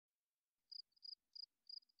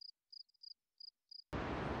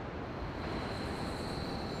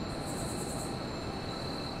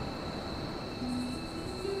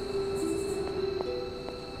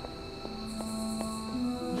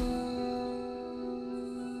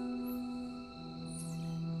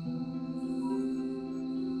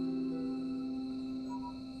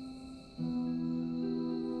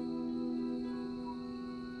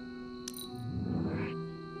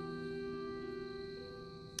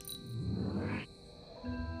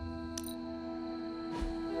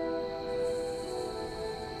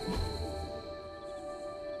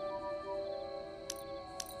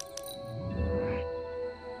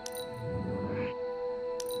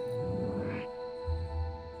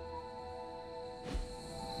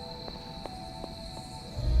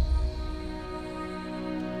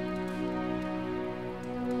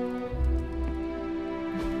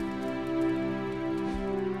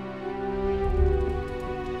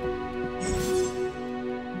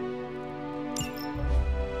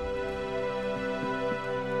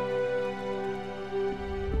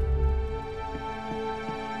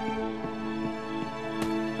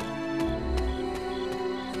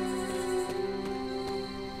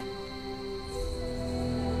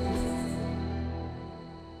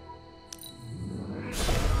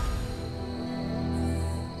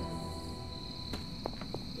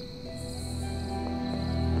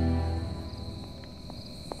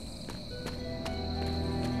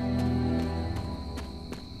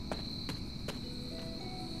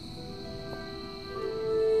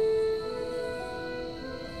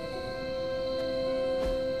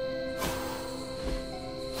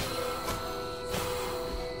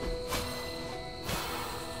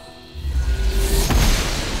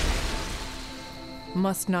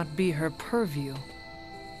must not be her purview.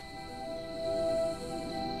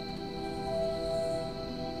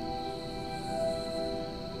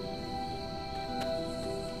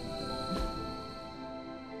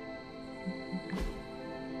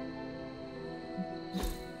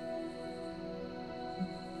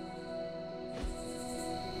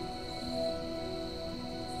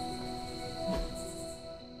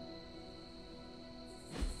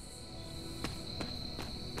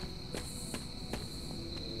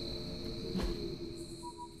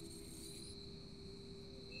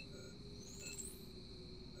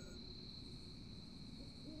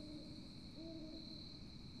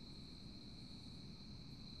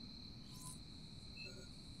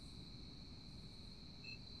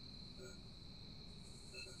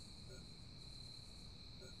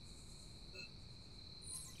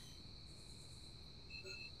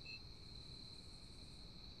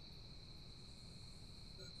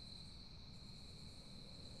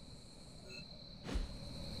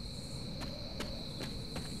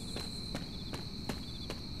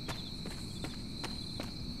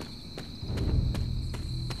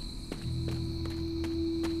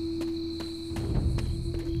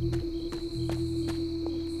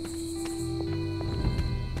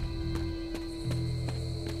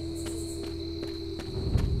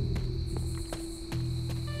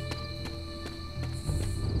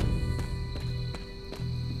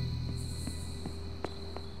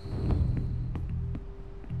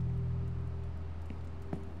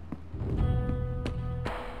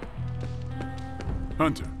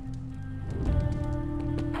 Hunter.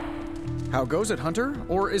 How goes it, Hunter?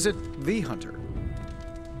 Or is it the Hunter?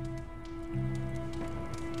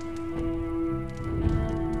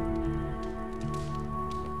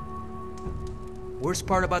 Worst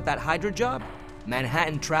part about that Hydra job?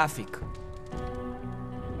 Manhattan traffic.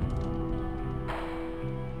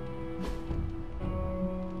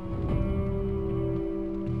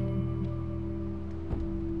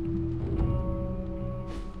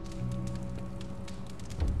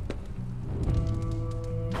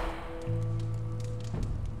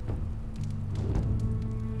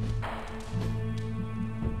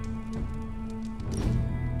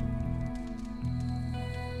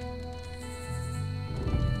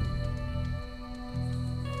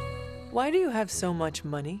 Why do you have so much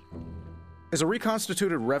money? Is a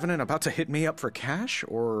reconstituted revenant about to hit me up for cash,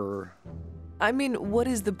 or...? I mean, what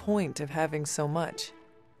is the point of having so much?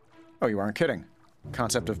 Oh, you aren't kidding.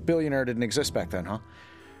 Concept of billionaire didn't exist back then,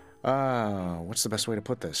 huh? What's the best way to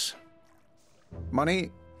put this?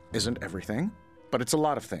 Money isn't everything, but it's a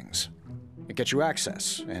lot of things. It gets you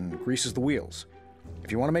access and greases the wheels.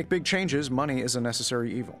 If you want to make big changes, money is a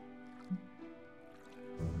necessary evil.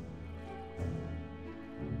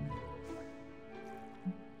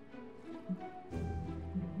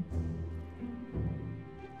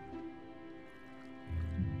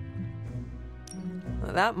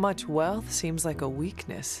 That much wealth seems like a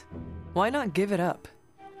weakness. Why not give it up?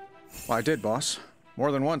 Well, I did, boss.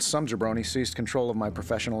 More than once, some jabroni seized control of my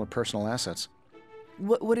professional or personal assets.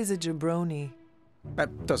 What is a jabroni?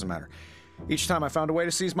 That doesn't matter. Each time I found a way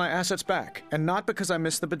to seize my assets back, and not because I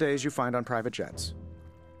missed the bidets you find on private jets.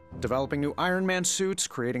 Developing new Iron Man suits,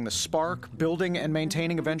 creating the Spark, building and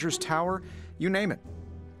maintaining Avengers Tower, you name it.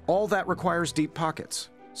 All that requires deep pockets,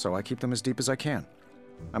 so I keep them as deep as I can.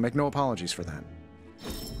 I make no apologies for that.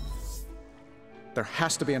 There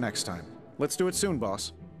has to be a next time. Let's do it soon,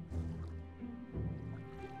 boss.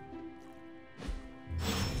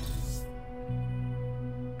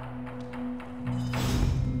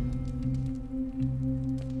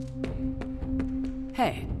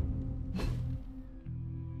 Hey.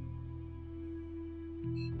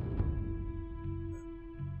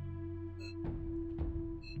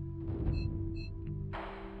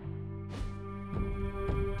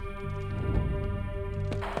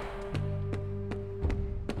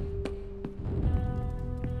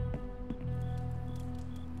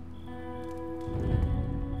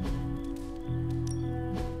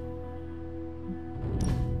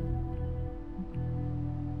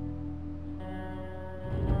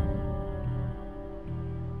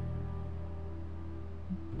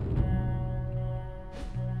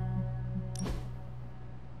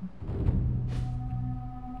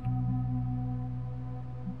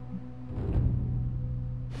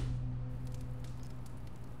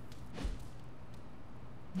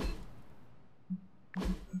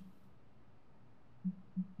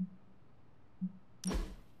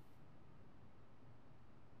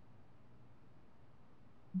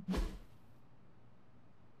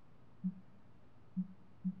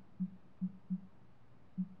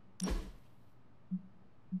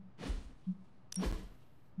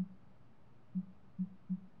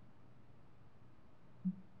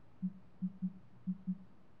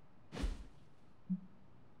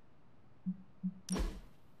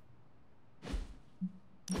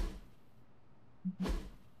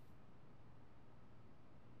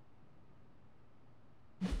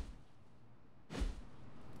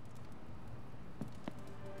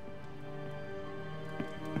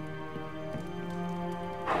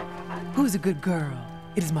 Who's a good girl?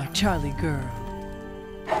 It is my Charlie girl.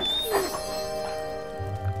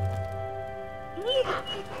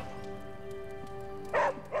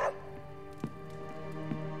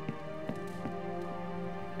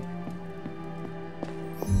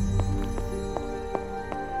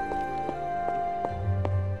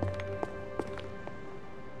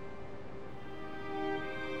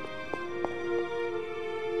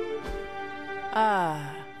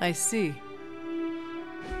 Ah, I see.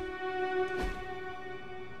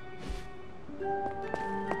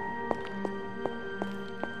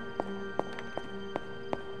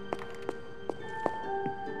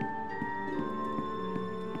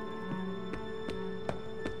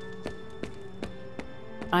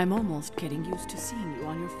 I'm almost getting used to seeing you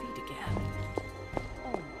on your feet again.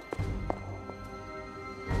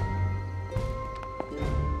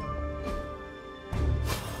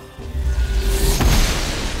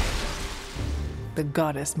 The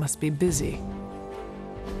goddess must be busy.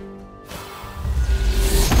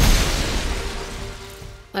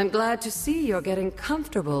 I'm glad to see you're getting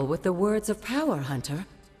comfortable with the words of power, Hunter.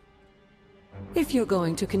 If you're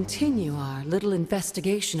going to continue our little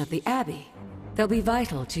investigation of the Abbey, they'll be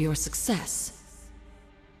vital to your success.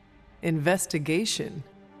 Investigation?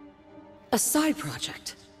 A side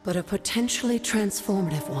project, but a potentially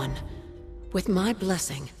transformative one. With my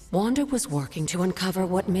blessing, Wanda was working to uncover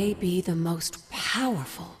what may be the most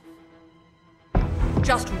powerful.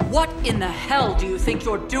 Just what in the hell do you think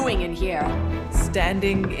you're doing in here?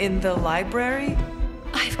 Standing in the library?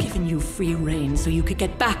 I've given you free rein so you could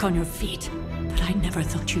get back on your feet, but I never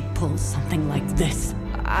thought you'd pull something like this.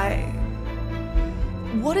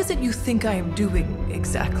 What is it you think I am doing,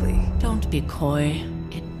 exactly? Don't be coy.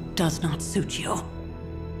 It does not suit you.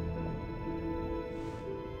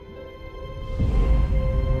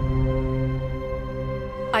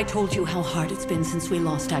 I told you how hard it's been since we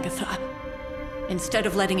lost Agatha. Instead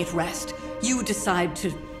of letting it rest, you decide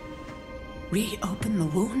to reopen the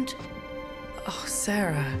wound? Oh,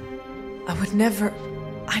 Sarah. I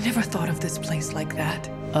never thought of this place like that.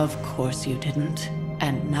 Of course you didn't.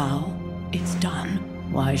 And now, it's done.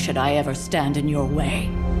 Why should I ever stand in your way?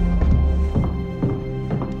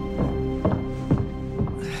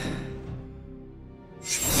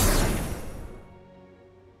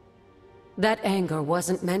 That anger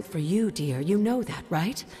wasn't meant for you, dear. You know that,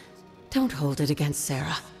 right? Don't hold it against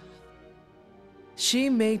Sarah. She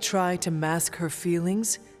may try to mask her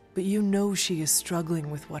feelings, but you know she is struggling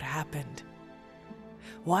with what happened.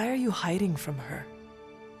 Why are you hiding from her?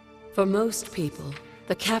 For most people,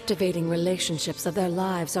 the captivating relationships of their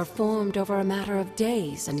lives are formed over a matter of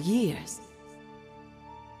days and years.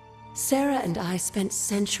 Sarah and I spent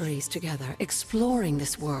centuries together exploring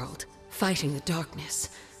this world, fighting the darkness,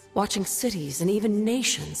 watching cities and even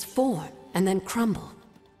nations form and then crumble.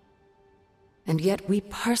 And yet we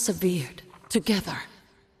persevered together.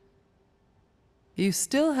 You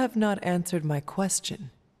still have not answered my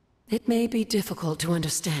question. It may be difficult to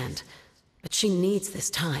understand, but she needs this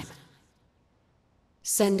time.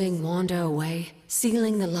 Sending Wanda away,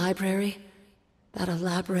 sealing the library, that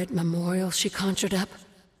elaborate memorial she conjured up,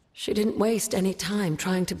 she didn't waste any time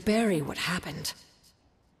trying to bury what happened.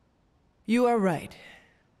 You are right.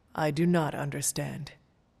 I do not understand.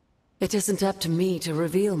 It isn't up to me to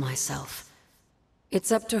reveal myself.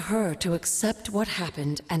 It's up to her to accept what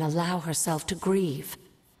happened and allow herself to grieve.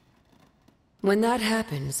 When that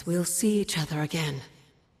happens, we'll see each other again,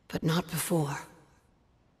 but not before.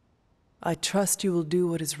 I trust you will do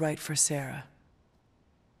what is right for Sarah.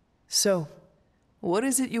 So, what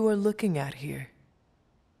is it you are looking at here?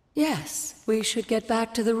 Yes, we should get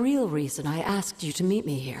back to the real reason I asked you to meet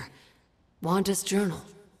me here. Wanda's journal.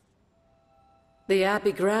 The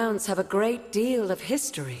Abbey grounds have a great deal of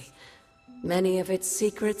history. Many of its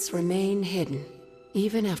secrets remain hidden,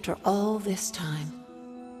 even after all this time.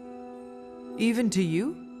 Even to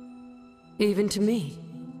you? Even to me.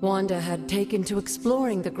 Wanda had taken to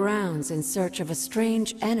exploring the grounds in search of a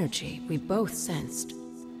strange energy we both sensed.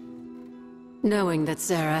 Knowing that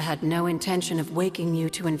Sarah had no intention of waking you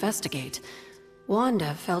to investigate,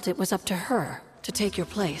 Wanda felt it was up to her to take your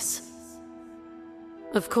place.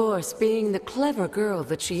 Of course, being the clever girl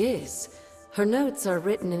that she is, her notes are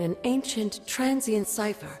written in an ancient, transient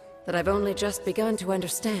cipher that I've only just begun to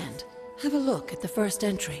understand. Have a look at the first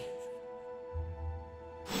entry.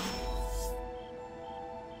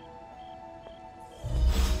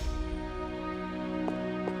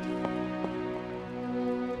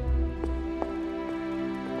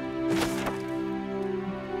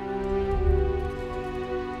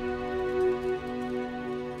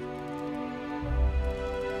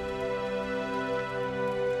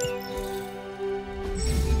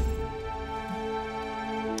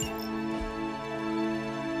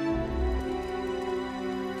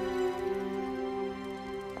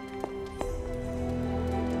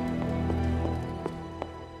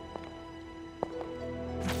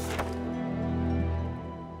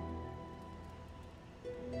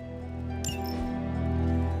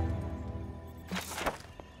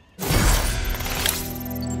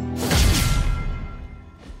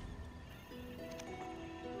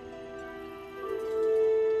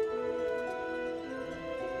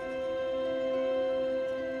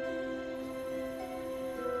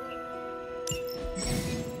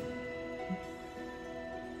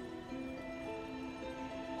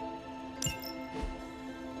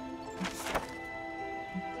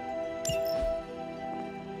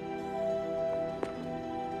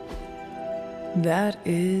 That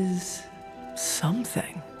is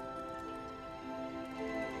something.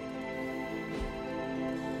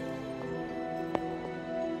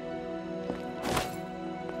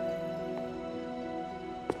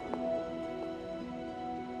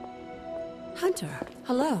 Hunter,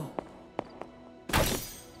 hello.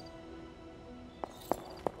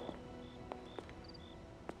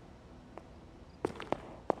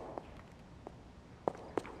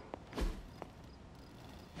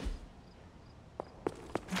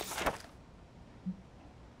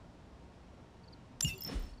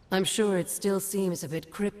 I'm sure it still seems a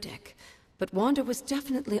bit cryptic, but Wanda was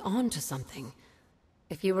definitely onto something.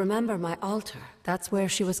 If you remember my altar, that's where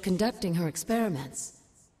she was conducting her experiments.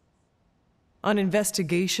 An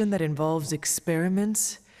investigation that involves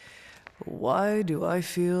experiments? Why do I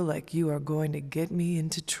feel like you are going to get me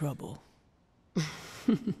into trouble?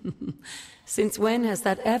 Since when has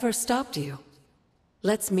that ever stopped you?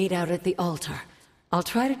 Let's meet out at the altar. I'll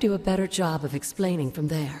try to do a better job of explaining from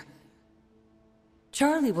there.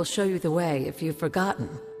 Charlie will show you the way if you've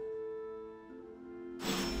forgotten.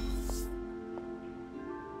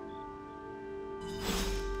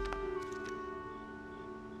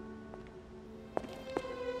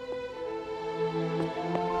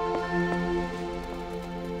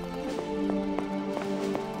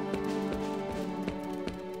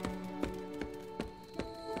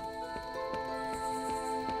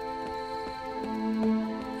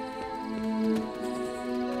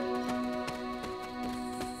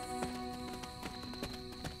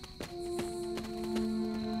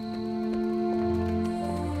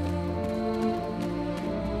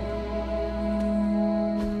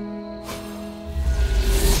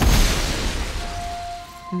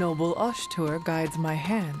 Noble Ashtur guides my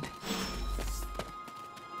hand.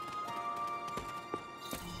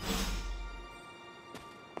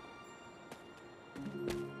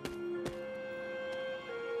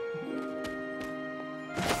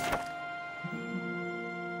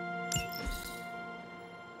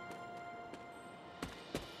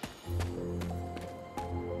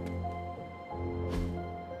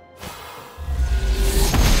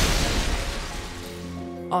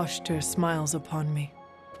 Ashtur smiles upon me.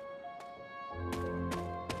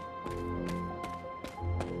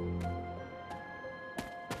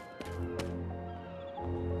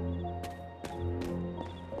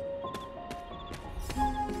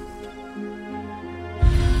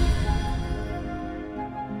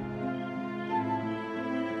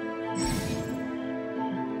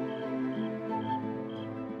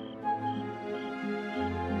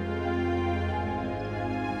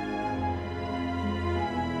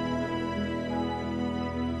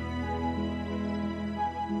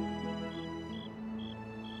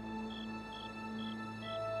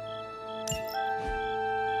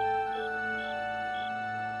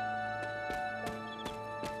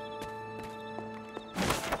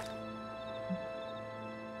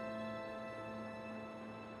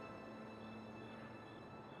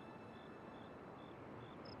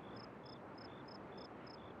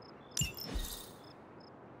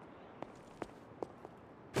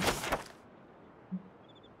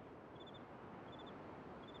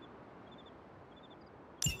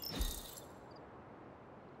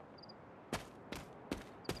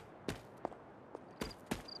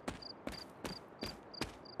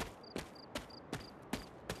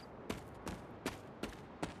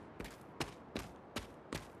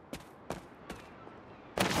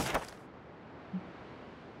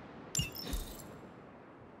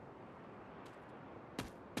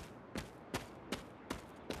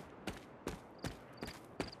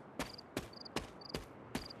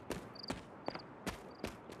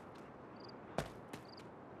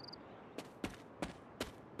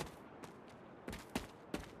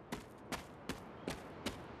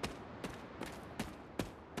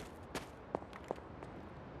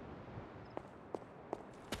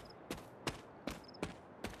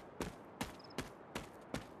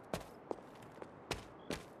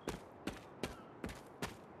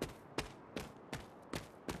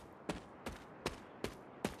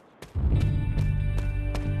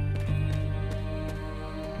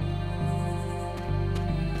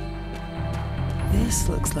 This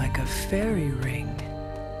looks like a fairy ring.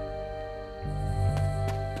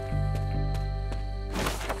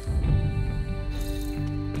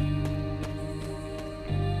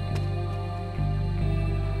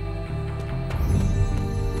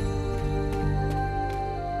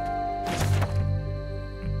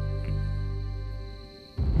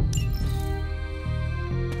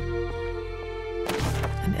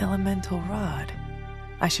 An elemental rod.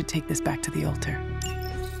 I should take this back to the altar.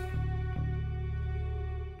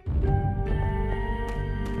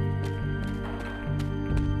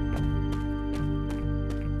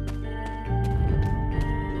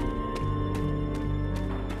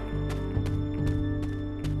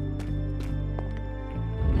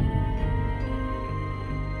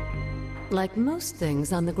 Like most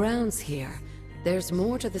things on the grounds here, there's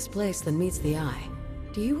more to this place than meets the eye.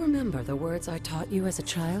 Do you remember the words I taught you as a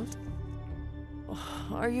child?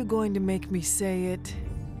 Are you going to make me say it?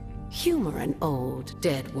 Humor an old,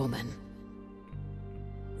 dead woman.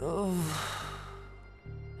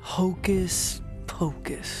 Hocus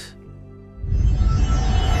pocus.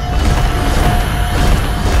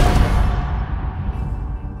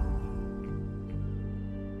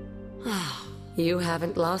 You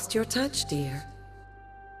haven't lost your touch, dear.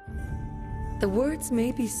 The words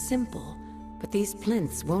may be simple, but these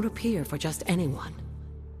plinths won't appear for just anyone.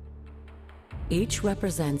 Each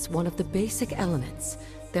represents one of the basic elements,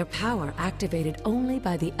 their power activated only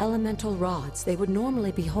by the elemental rods they would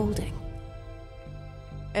normally be holding.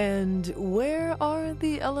 And where are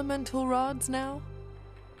the elemental rods now?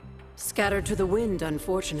 Scattered to the wind,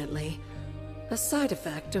 unfortunately. A side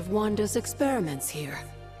effect of Wanda's experiments here.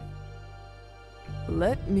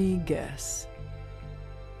 Let me guess.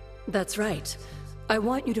 That's right. I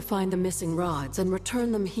want you to find the missing rods and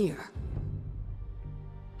return them here.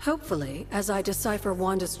 Hopefully, as I decipher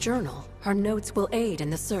Wanda's journal, her notes will aid in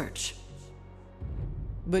the search.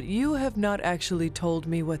 But you have not actually told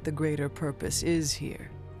me what the greater purpose is here.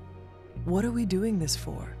 What are we doing this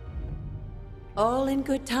for? All in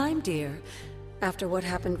good time, dear. After what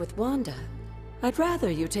happened with Wanda, I'd rather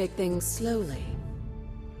you take things slowly.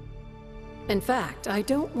 In fact, I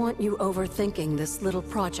don't want you overthinking this little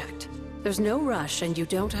project. There's no rush, and you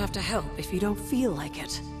don't have to help if you don't feel like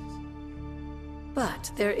it.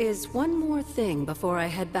 But there is one more thing before I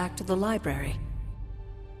head back to the library.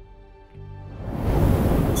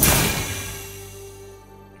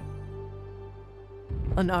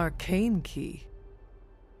 An arcane key.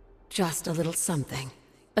 Just a little something.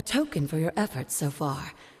 A token for your efforts so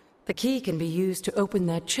far. The key can be used to open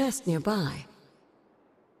that chest nearby.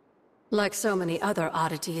 Like so many other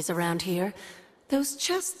oddities around here, those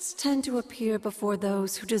chests tend to appear before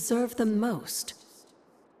those who deserve them most.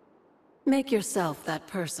 Make yourself that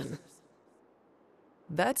person.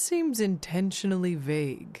 That seems intentionally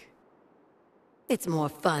vague. It's more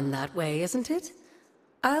fun that way, isn't it?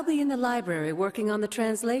 I'll be in the library working on the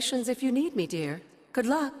translations if you need me, dear. Good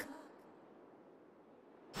luck.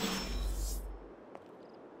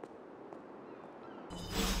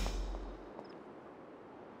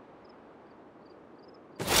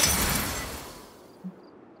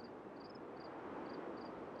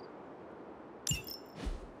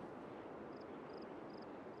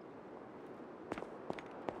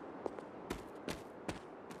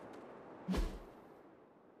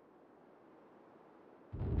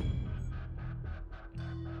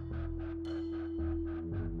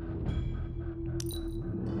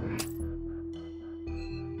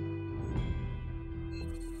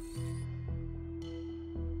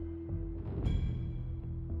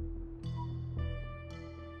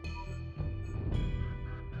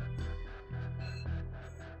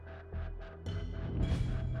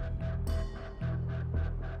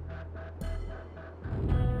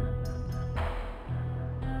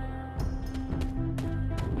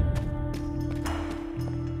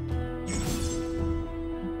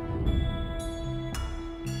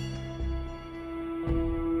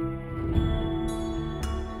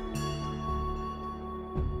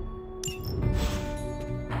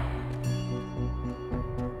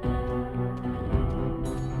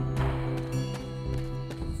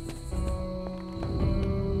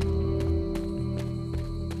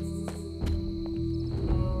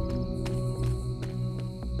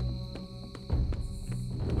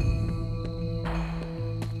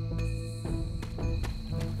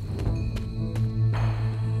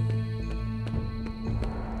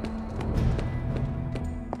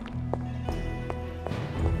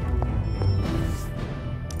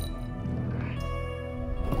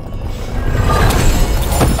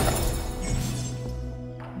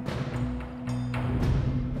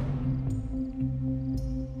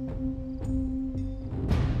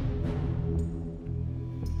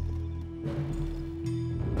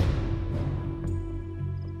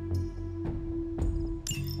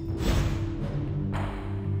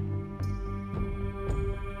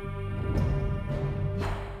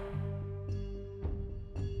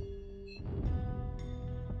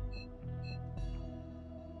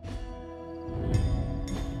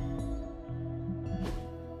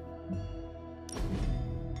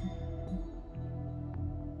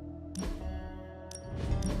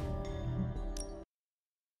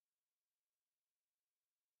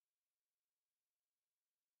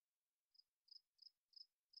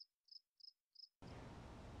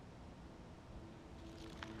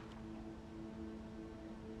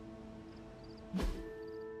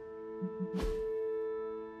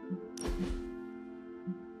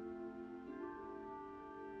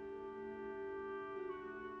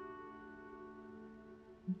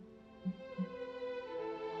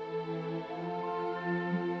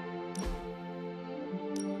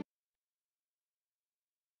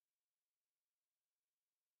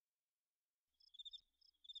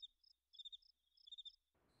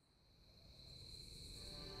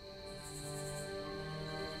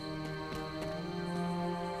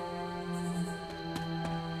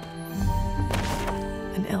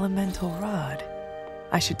 elemental rod.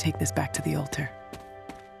 I should take this back to the altar.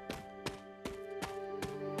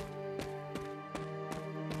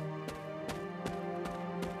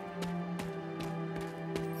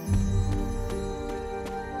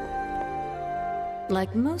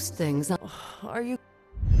 Like most things, Are you...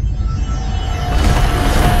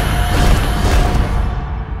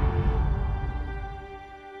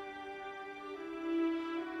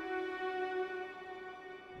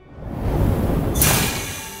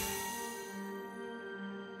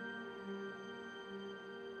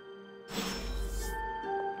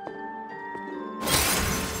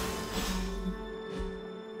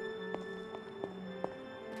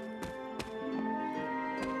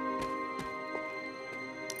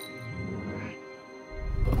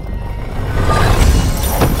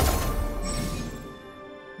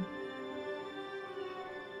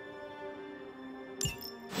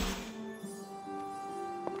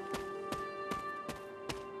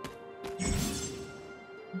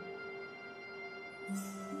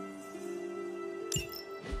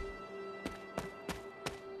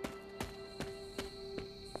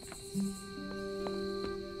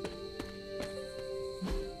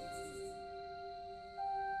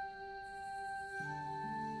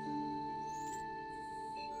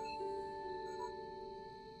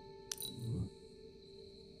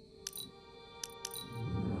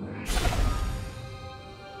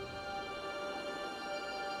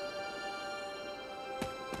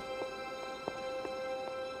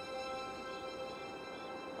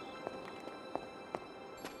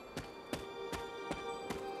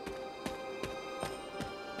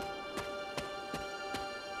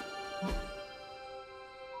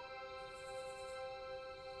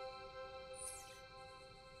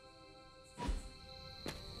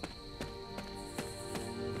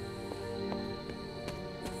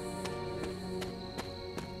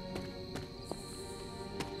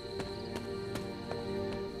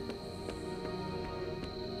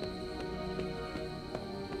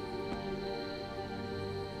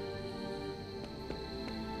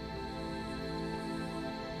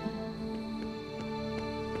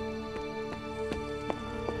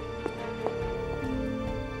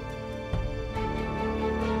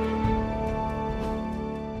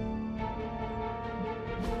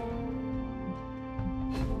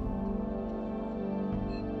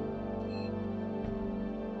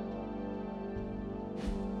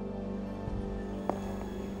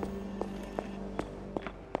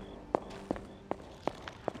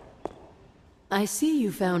 I see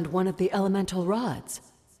you found one of the elemental rods.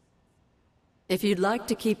 If you'd like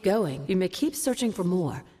to keep going, you may keep searching for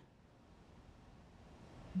more.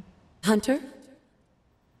 Hunter?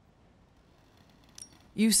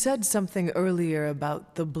 You said something earlier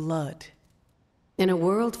about the blood. In a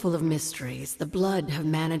world full of mysteries, the blood have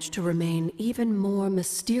managed to remain even more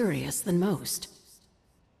mysterious than most.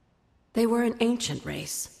 They were an ancient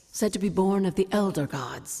race, said to be born of the Elder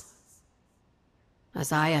Gods.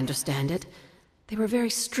 As I understand it, they were very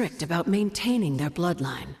strict about maintaining their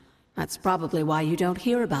bloodline. That's probably why you don't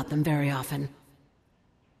hear about them very often.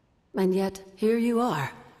 And yet, here you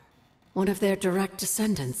are, one of their direct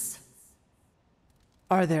descendants.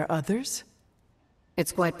 Are there others?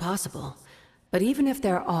 It's quite possible, but even if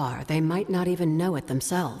there are, they might not even know it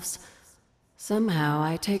themselves. Somehow,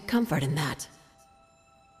 I take comfort in that.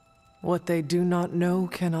 What they do not know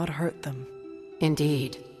cannot hurt them.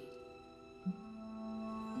 Indeed.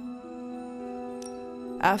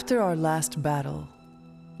 After our last battle,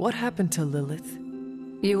 what happened to Lilith?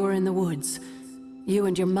 You were in the woods. You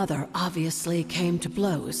and your mother obviously came to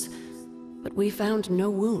blows, but we found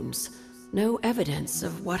no wounds, no evidence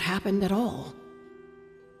of what happened at all.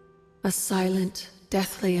 A silent,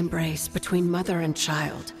 deathly embrace between mother and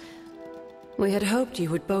child. We had hoped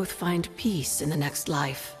you would both find peace in the next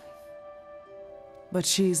life. But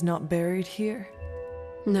she's not buried here?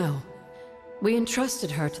 No. We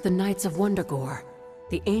entrusted her to the Knights of Wondergore,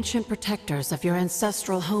 the ancient protectors of your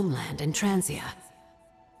ancestral homeland in Transia.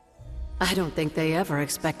 I don't think they ever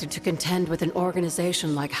expected to contend with an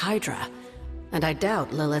organization like Hydra, and I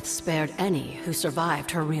doubt Lilith spared any who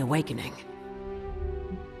survived her reawakening.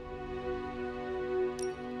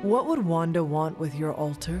 What would Wanda want with your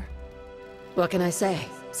altar? What can I say?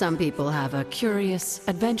 Some people have a curious,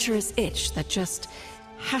 adventurous itch that just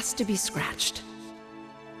has to be scratched.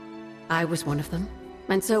 I was one of them,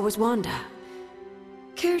 and so was Wanda.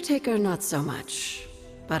 Caretaker, not so much,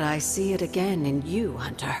 but I see it again in you,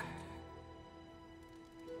 Hunter.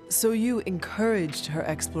 So you encouraged her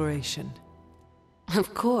exploration?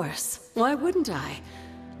 Of course. Why wouldn't I?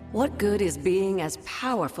 What good is being as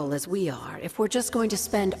powerful as we are if we're just going to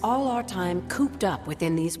spend all our time cooped up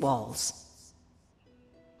within these walls?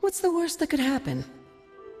 What's the worst that could happen?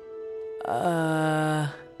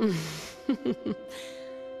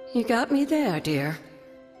 You got me there, dear.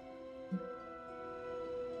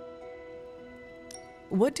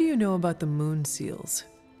 What do you know about the moon seals?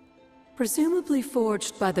 Presumably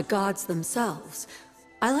forged by the gods themselves,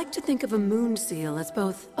 I like to think of a moon seal as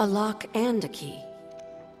both a lock and a key.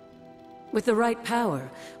 With the right power,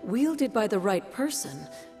 wielded by the right person,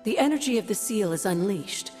 the energy of the seal is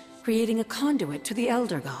unleashed, creating a conduit to the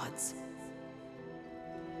Elder Gods.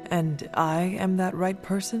 And I am that right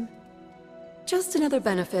person? Just another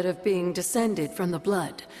benefit of being descended from the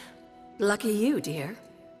blood. Lucky you, dear.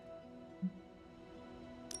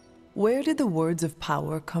 Where did the words of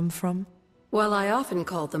power come from? While I often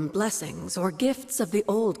call them blessings or gifts of the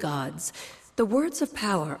old gods, the words of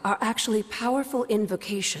power are actually powerful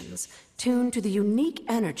invocations tuned to the unique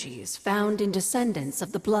energies found in descendants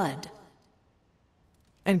of the blood.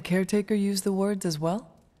 And Caretaker used the words as well?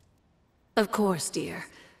 Of course, dear.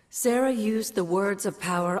 Sarah used the words of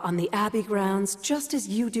power on the Abbey grounds just as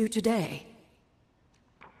you do today.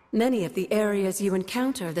 Many of the areas you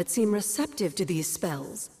encounter that seem receptive to these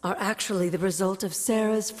spells are actually the result of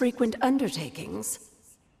Sarah's frequent undertakings.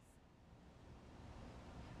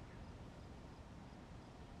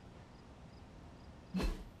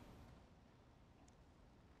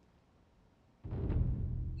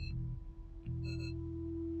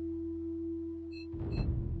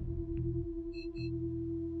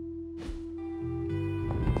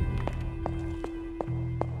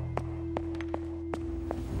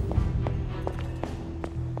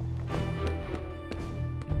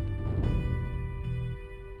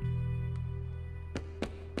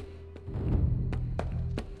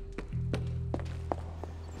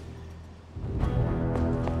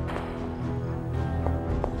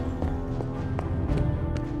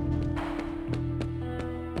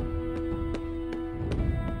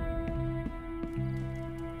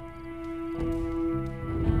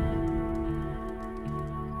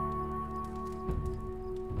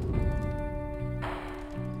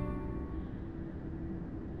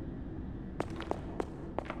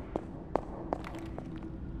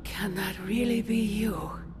 Can that really be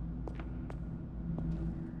you?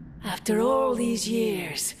 After all these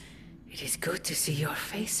years, it is good to see your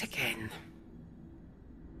face again.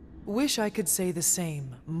 Wish I could say the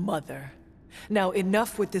same, Mother. Now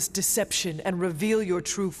enough with this deception and reveal your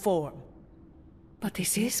true form. But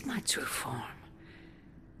this is my true form.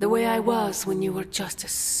 The way I was when you were just a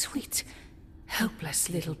sweet,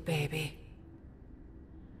 helpless little baby.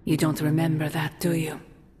 You don't remember that, do you?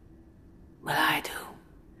 Well, I do.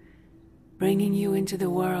 Bringing you into the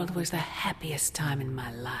world was the happiest time in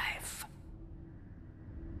my life.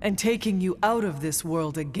 And taking you out of this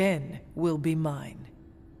world again will be mine.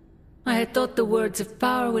 I had thought the words of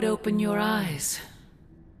power would open your eyes.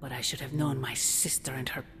 But I should have known my sister and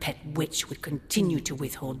her pet witch would continue to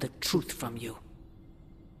withhold the truth from you.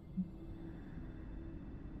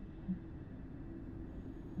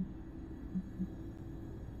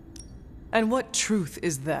 And what truth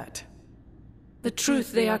is that? The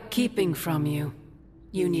truth they are keeping from you.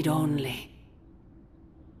 You need only.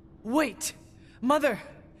 Wait! Mother!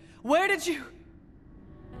 Where did you...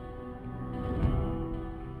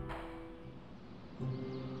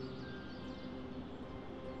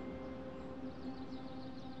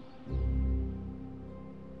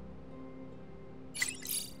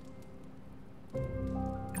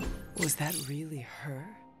 Was that really her?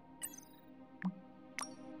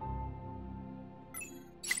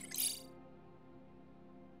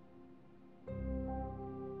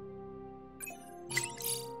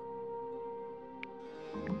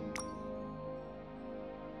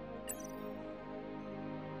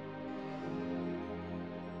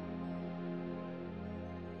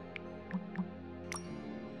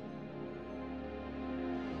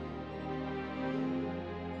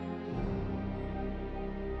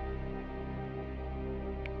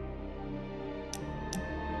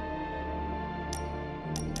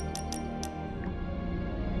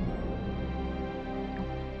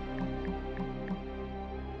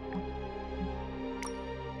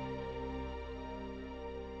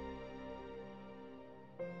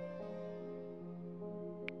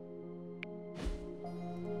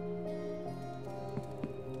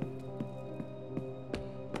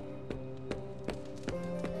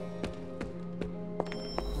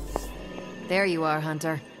 There you are,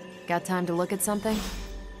 Hunter. Got time to look at something?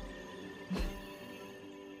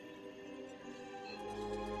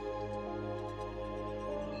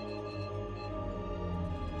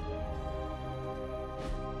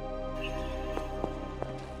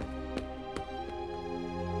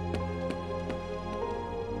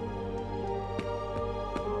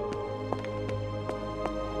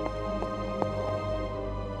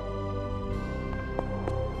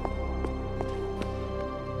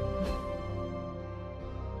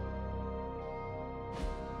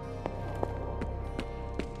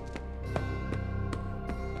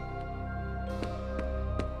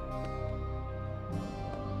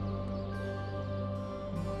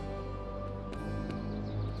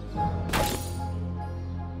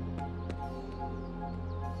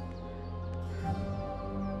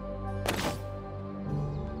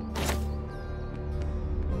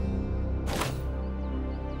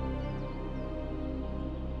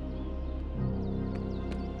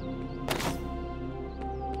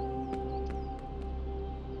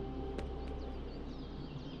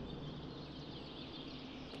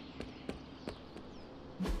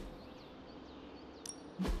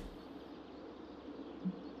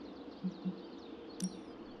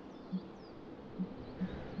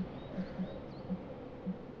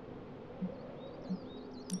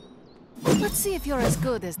 Let's see if you're as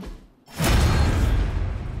good as...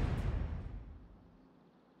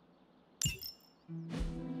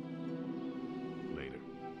 Later.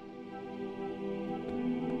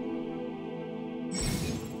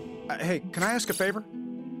 Hey, can I ask a favor?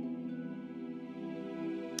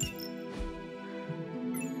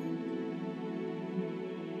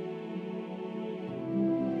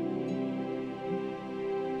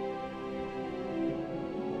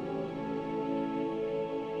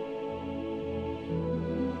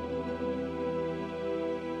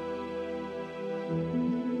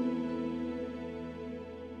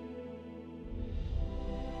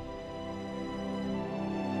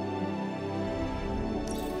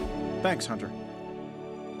 Thanks, Hunter.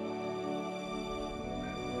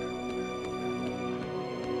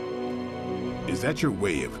 Is that your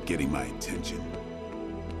way of getting my attention?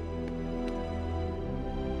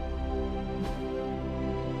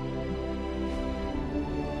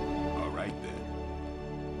 All right, then.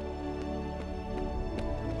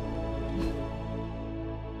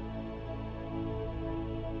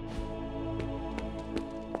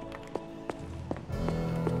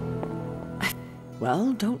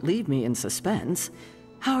 Well, don't leave me in suspense.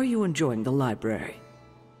 How are you enjoying the library?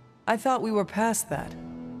 I thought we were past that.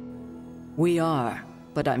 We are,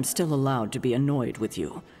 but I'm still allowed to be annoyed with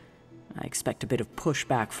you. I expect a bit of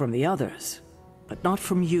pushback from the others, but not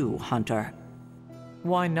from you, Hunter.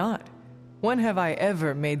 Why not? When have I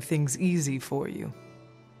ever made things easy for you?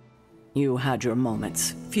 You had your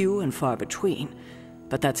moments, few and far between,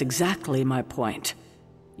 but that's exactly my point.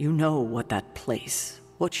 You know what that place,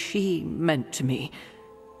 what she meant to me,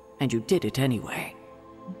 and you did it anyway.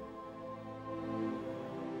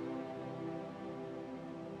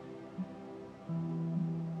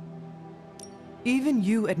 Even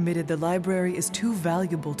you admitted the library is too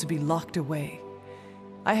valuable to be locked away.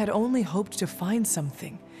 I had only hoped to find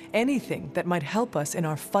something, anything that might help us in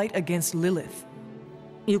our fight against Lilith.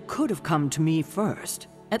 You could have come to me first,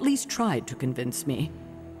 at least tried to convince me.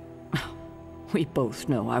 We both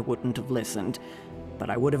know I wouldn't have listened,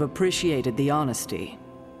 but I would have appreciated the honesty.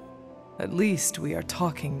 At least we are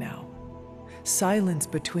talking now. Silence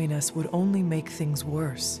between us would only make things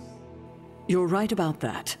worse. You're right about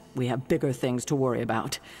that. We have bigger things to worry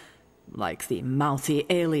about. Like the mouthy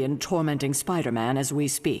alien tormenting Spider-Man as we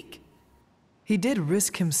speak. He did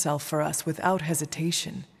risk himself for us without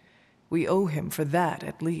hesitation. We owe him for that,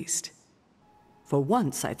 at least. For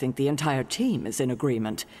once, I think the entire team is in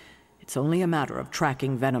agreement. It's only a matter of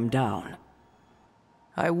tracking Venom down.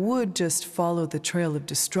 I would just follow the trail of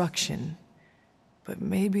destruction, but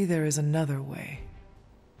maybe there is another way.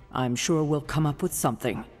 I'm sure we'll come up with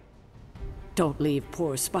something. Don't leave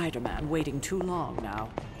poor Spider-Man waiting too long now.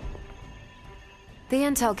 The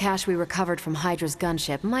intel cache we recovered from Hydra's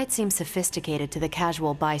gunship might seem sophisticated to the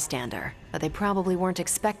casual bystander, but they probably weren't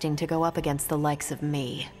expecting to go up against the likes of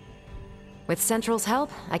me. With Central's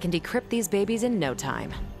help, I can decrypt these babies in no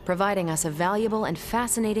time, providing us a valuable and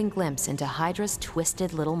fascinating glimpse into Hydra's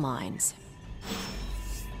twisted little minds.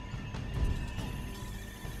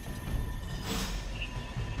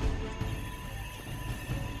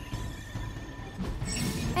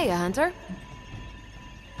 Hey, Hunter.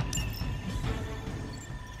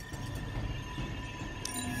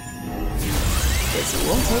 This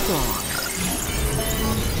won't take long.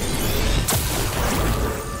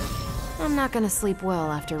 I'm not gonna sleep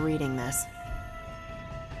well after reading this.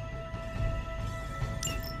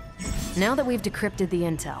 Now that we've decrypted the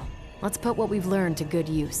intel, let's put what we've learned to good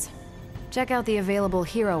use. Check out the available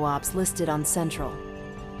hero ops listed on Central.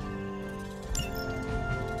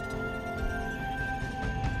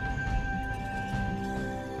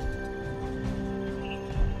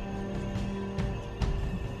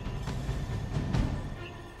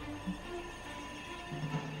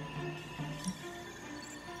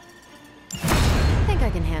 I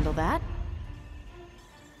can handle that.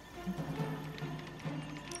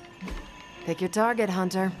 Pick your target,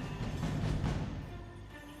 Hunter.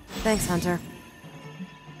 Thanks, Hunter.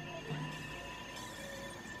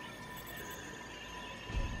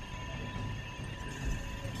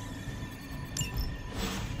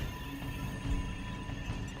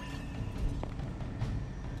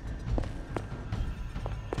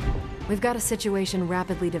 We've got a situation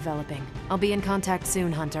rapidly developing. I'll be in contact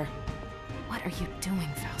soon, Hunter. What are you doing,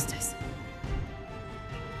 Faustus?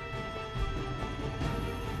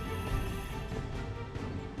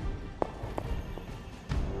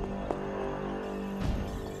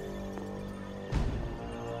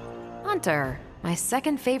 Hunter, my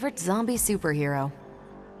second favorite zombie superhero.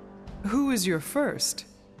 Who is your first?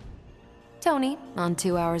 Tony, on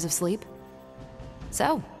 2 hours of sleep.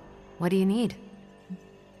 So, what do you need?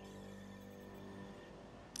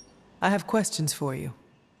 I have questions for you.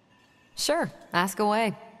 Sure, ask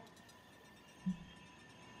away.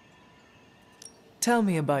 Tell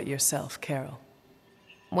me about yourself, Carol.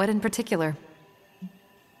 What in particular?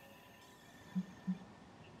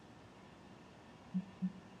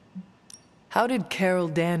 How did Carol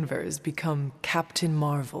Danvers become Captain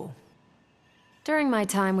Marvel? During my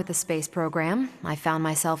time with the space program, I found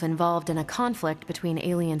myself involved in a conflict between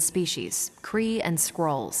alien species, Kree and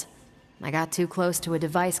Skrulls. I got too close to a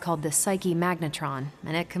device called the Psyche Magnetron,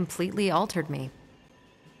 and it completely altered me.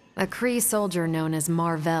 A Kree soldier known as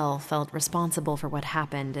Marvel felt responsible for what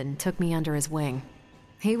happened and took me under his wing.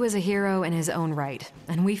 He was a hero in his own right,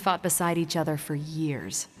 and we fought beside each other for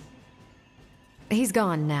years. He's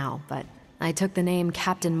gone now, but I took the name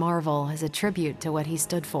Captain Marvel as a tribute to what he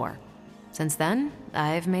stood for. Since then,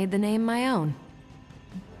 I've made the name my own.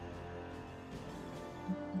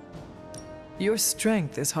 Your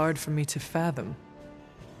strength is hard for me to fathom.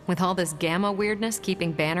 With all this gamma weirdness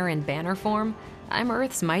keeping Banner in banner form, I'm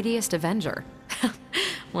Earth's mightiest Avenger.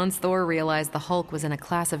 Once Thor realized the Hulk was in a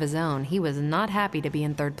class of his own, he was not happy to be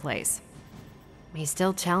in third place. He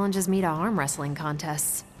still challenges me to arm wrestling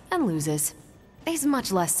contests, and loses. He's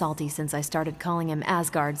much less salty since I started calling him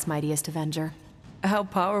Asgard's mightiest Avenger. How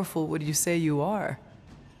powerful would you say you are?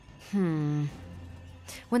 When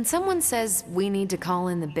someone says we need to call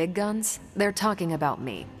in the big guns, they're talking about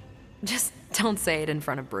me. Just don't say it in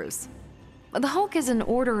front of Bruce. The Hulk is an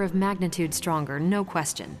order of magnitude stronger, no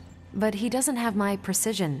question. But he doesn't have my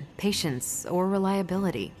precision, patience, or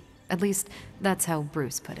reliability. At least, that's how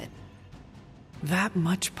Bruce put it. That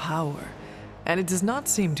much power, and it does not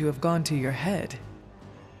seem to have gone to your head.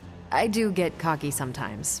 I do get cocky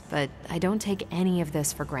sometimes, but I don't take any of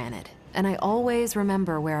this for granted, and I always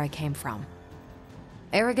remember where I came from.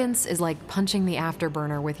 Arrogance is like punching the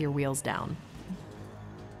afterburner with your wheels down.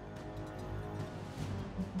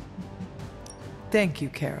 Thank you,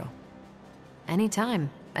 Carol.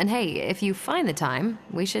 Anytime. And hey, if you find the time,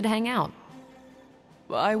 we should hang out.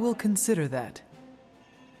 I will consider that.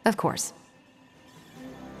 Of course.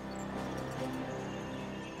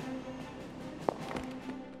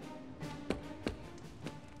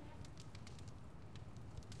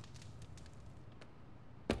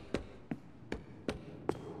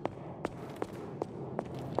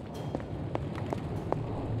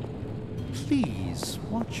 Please,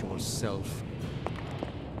 watch yourself.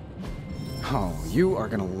 Oh, you are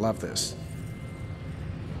gonna love this.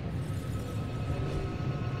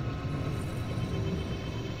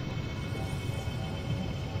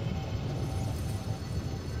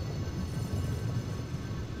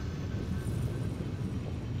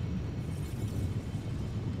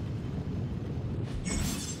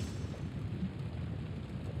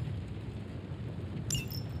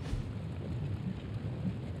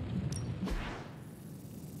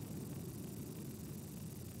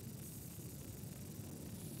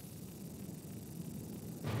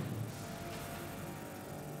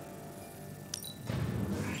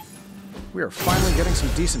 We are finally getting some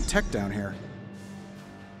decent tech down here.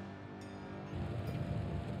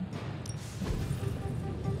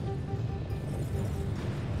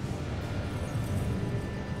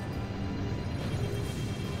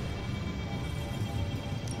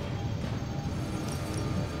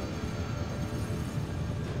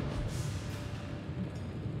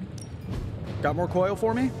 Got more coil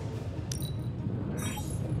for me?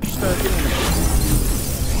 Just give me a minute.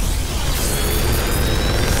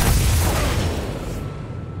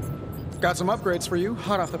 Got some upgrades for you,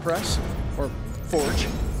 hot off the press. Or forge.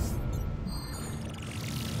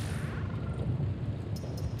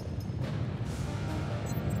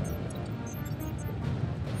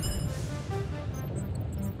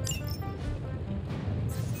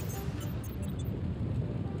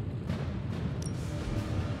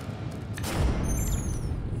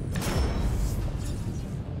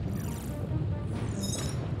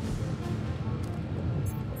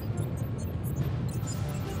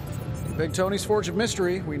 Big Tony's Forge of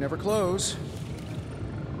Mystery, we never close.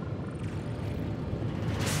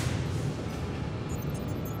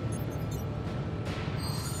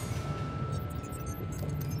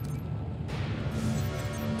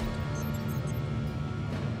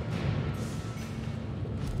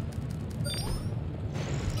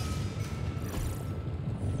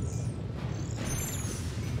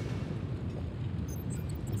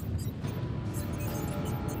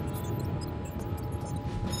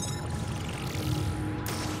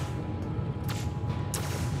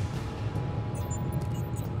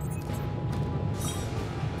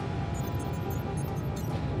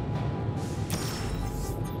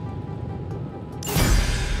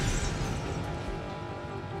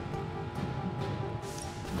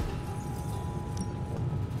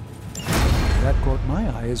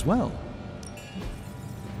 by as well.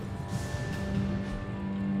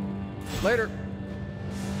 Later.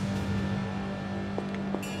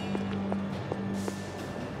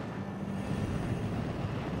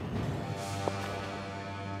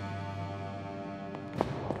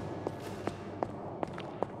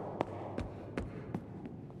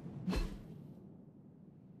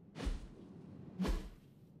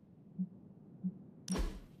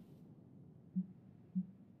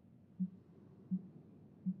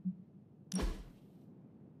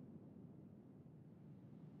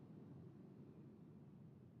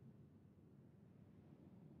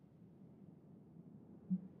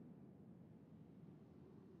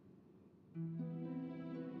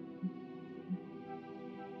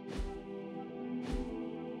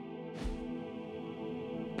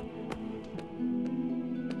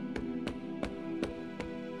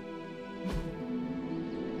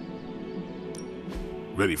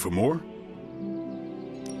 Ready for more?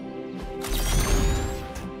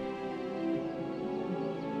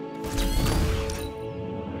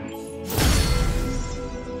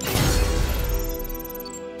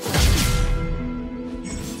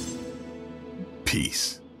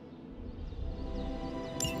 Peace.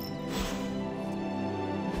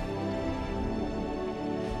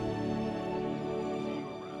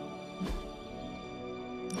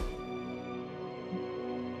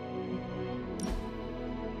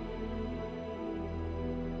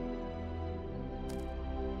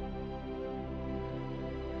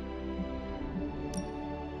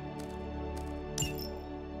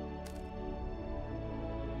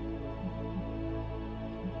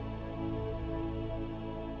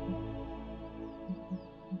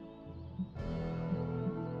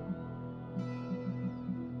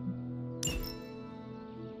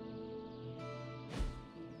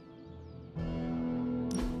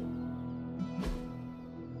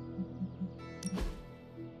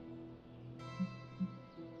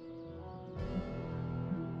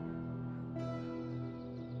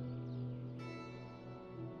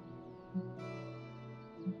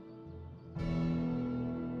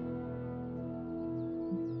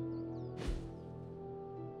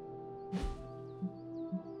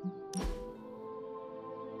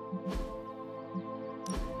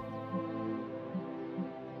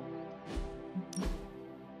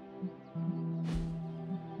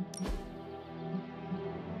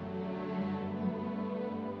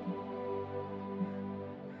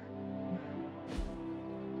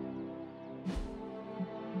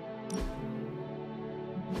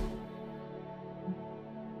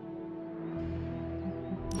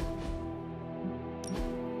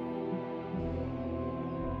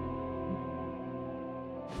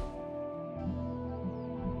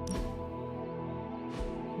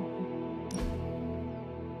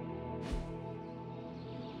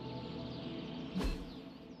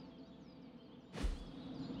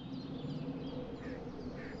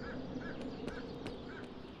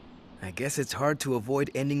 I guess it's hard to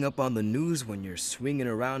avoid ending up on the news when you're swinging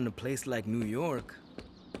around a place like New York.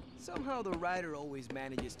 Somehow the writer always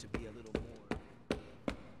manages to be a little more.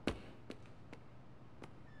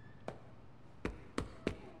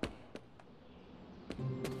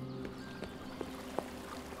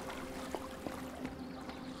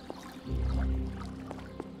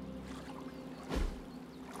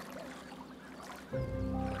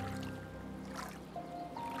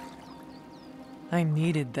 I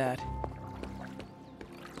needed that.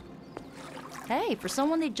 Hey, for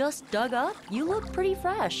someone they just dug up, you look pretty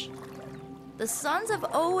fresh. The Sons have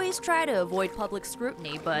always tried to avoid public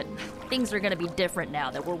scrutiny, but things are gonna be different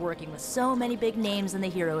now that we're working with so many big names in the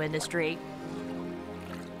hero industry.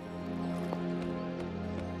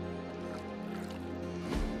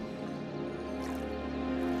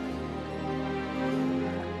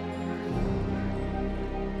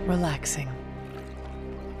 Relaxing.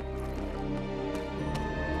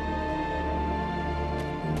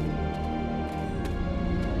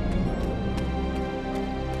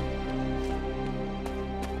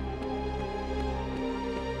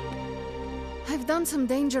 I've done some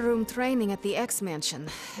danger room training at the X Mansion,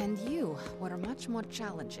 and you were much more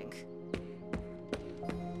challenging.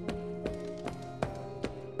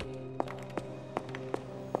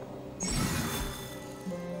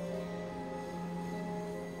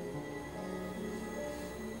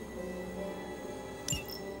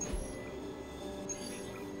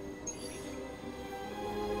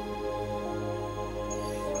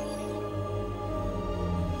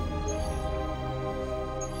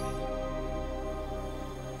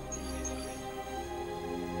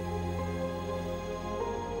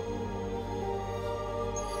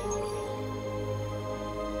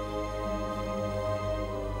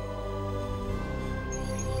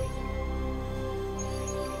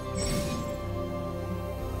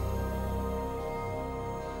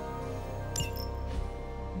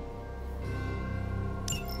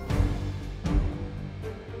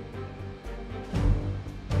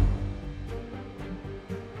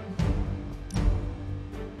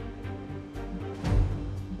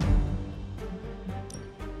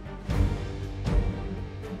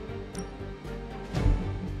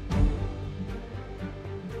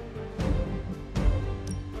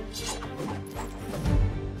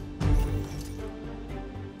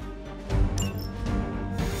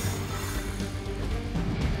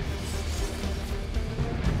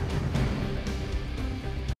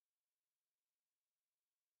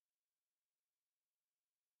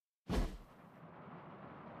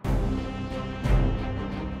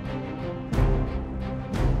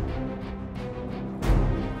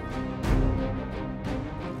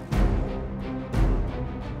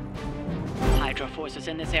 forces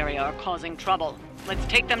in this area are causing trouble. Let's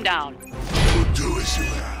take them down. We'll do as you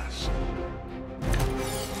ask.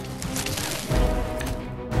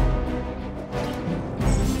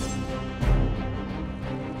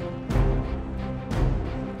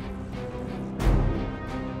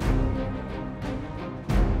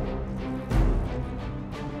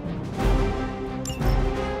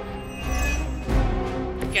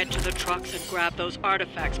 Get to the trucks and grab those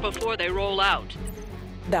artifacts before they roll out.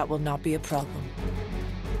 That will not be a problem.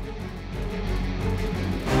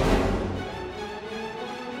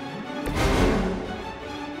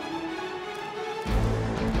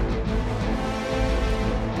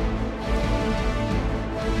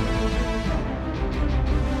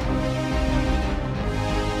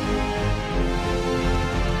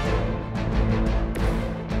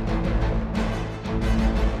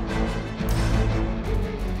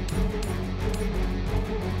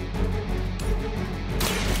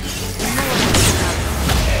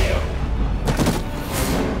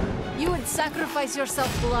 Sacrifice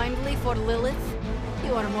yourself blindly for Lilith?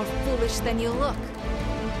 You are more foolish than you look.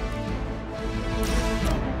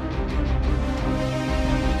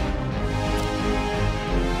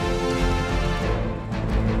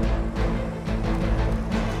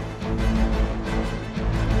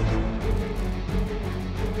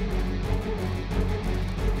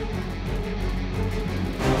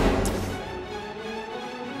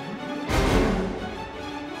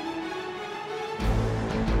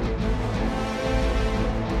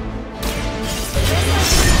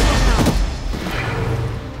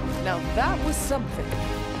 Now that was something.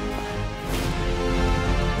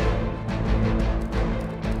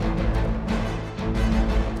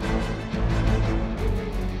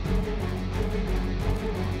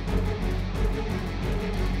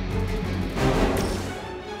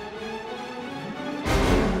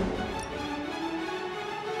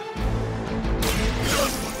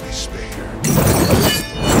 None would be spared.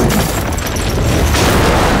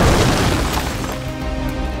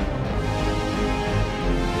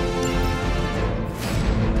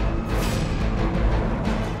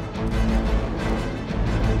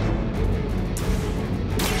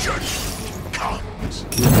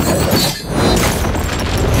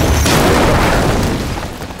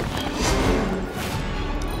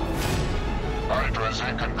 Hydra's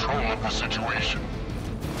in control of the situation.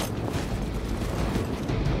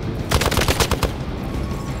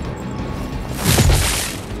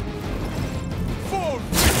 For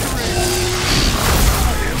victory!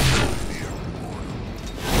 I am the immortal.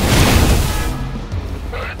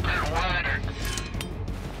 I've been waiting.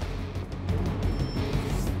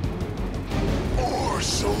 More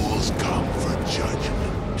souls come for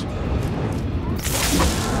judgment.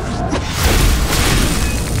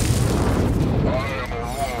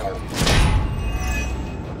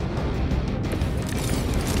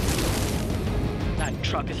 That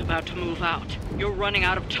truck is about to move out. You're running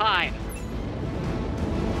out of time.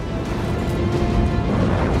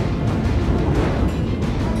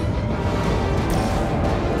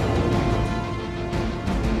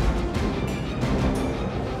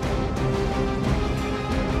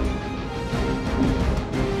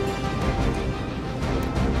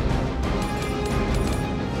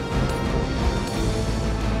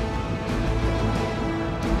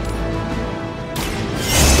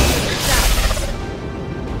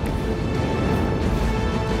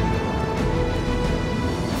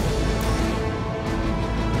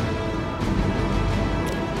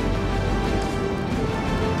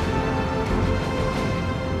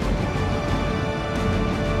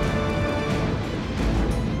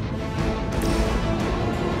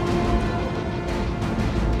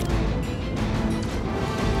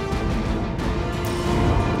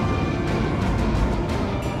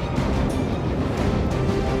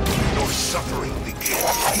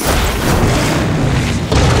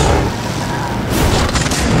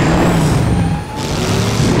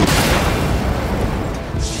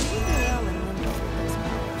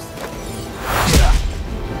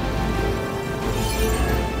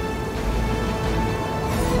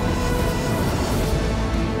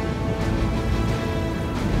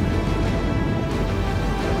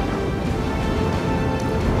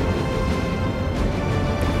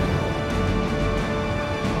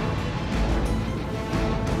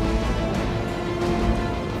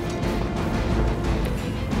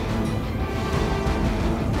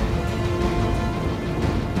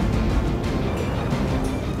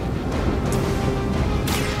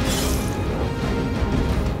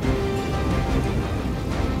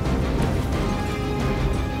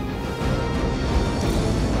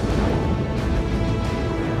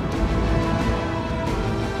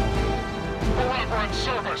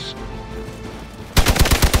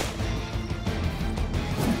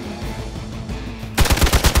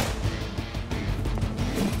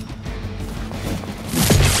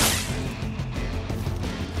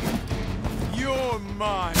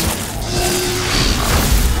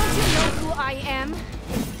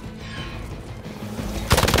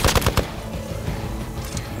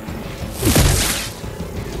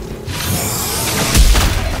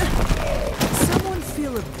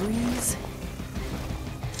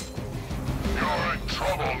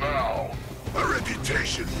 trouble now. Our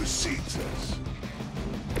reputation precedes us.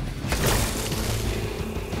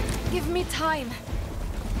 Give me time.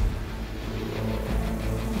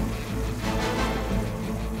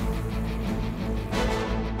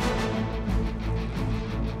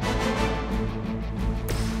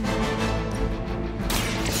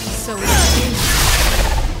 So it's you.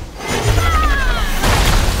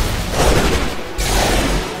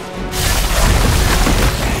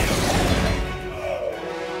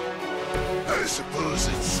 I suppose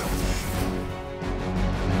it's something.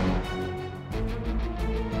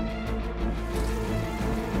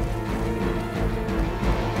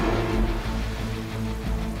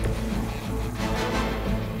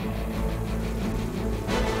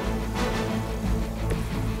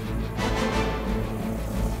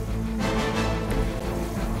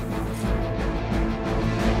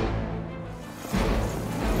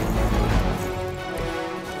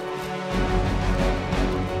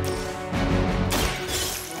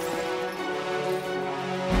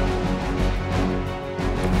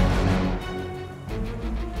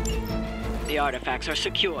 The artifacts are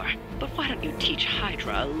secure, but why don't you teach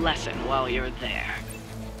Hydra a lesson while you're there?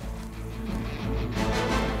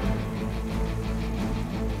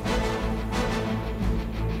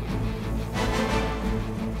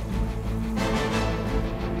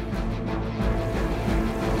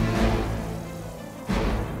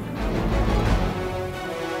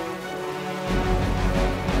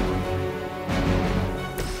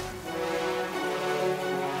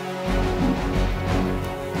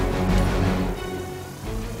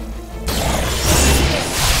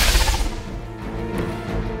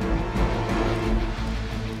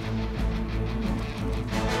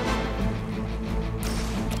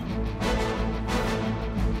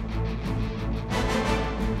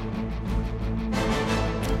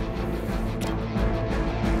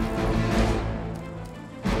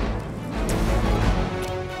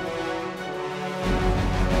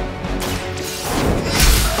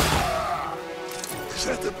 Is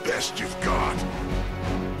that the best you've got?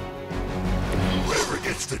 Whoever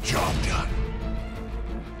gets the job done.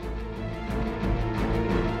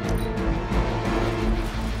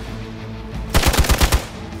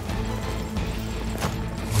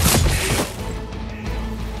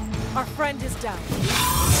 Our friend is down.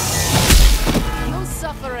 You'll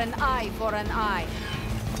suffer an eye for an eye.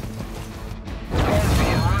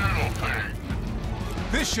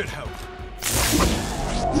 This should help.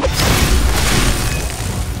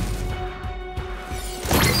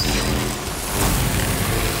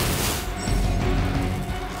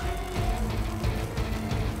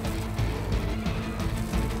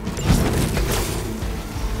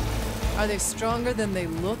 Are they stronger than they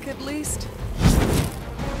look, at least?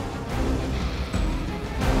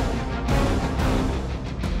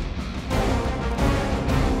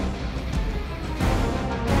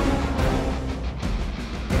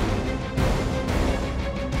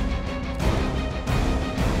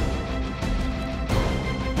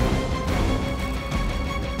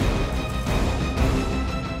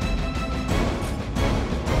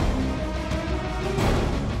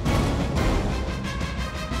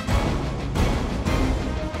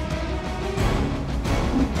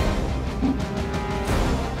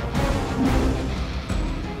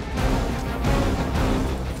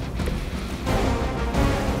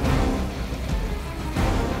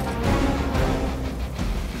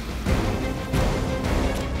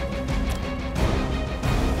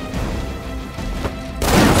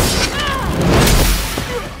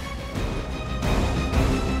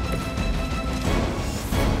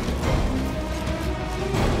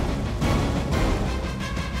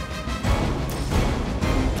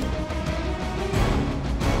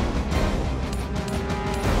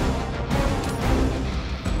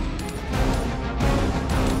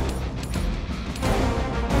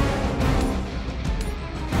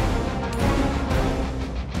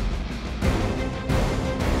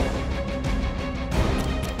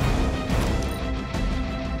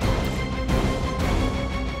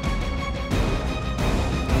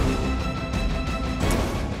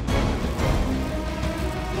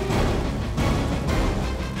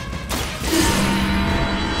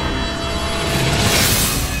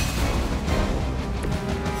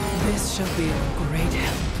 Shall be of great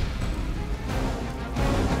help.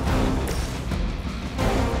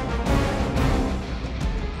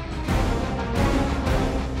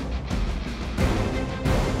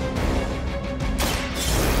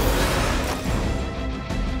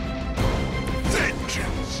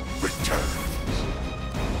 Vengeance returns.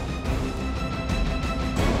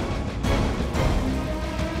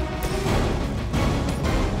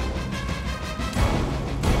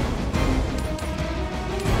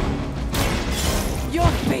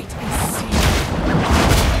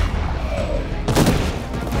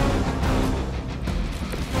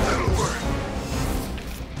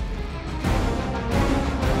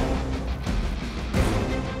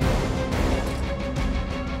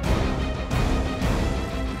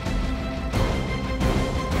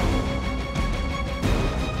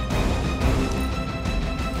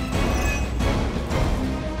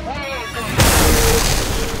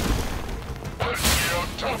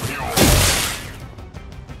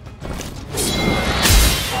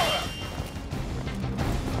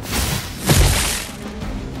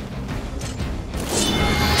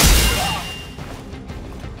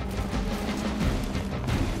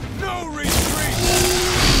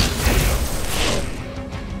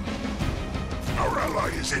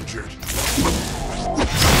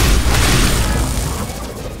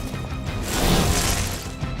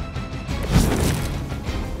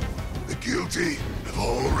 Have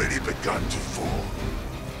already begun to fall.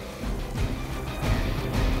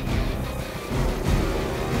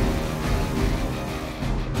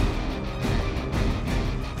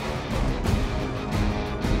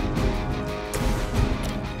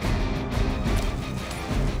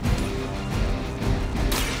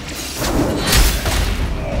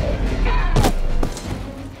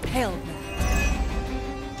 Hell no.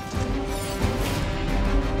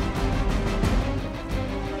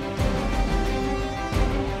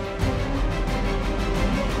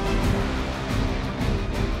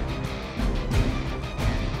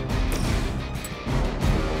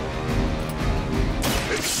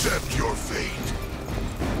 Accept your fate.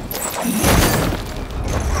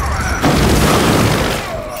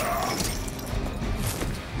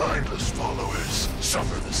 Mindless followers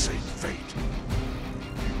suffer the same fate.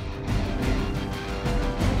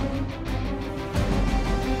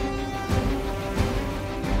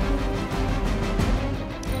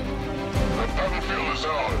 The battlefield is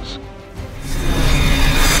ours.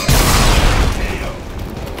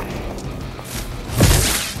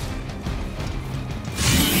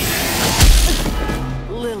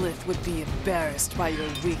 Lilith would be embarrassed by your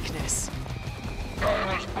weakness.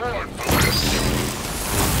 I was born for this.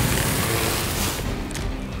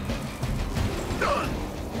 None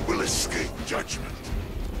will escape judgment.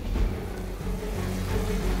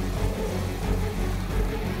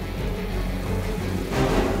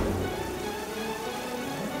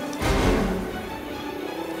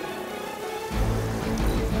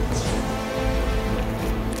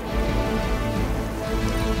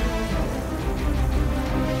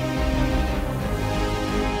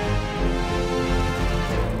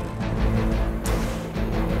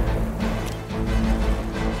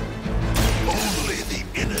 Only the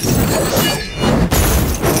innocent.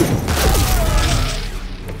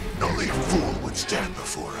 Only a fool would stand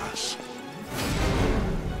before us.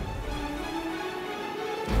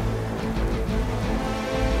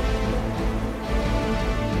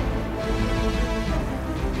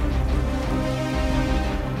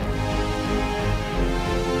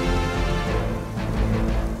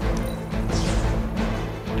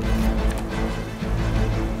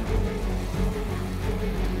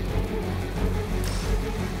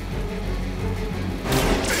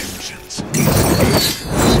 Vengeance.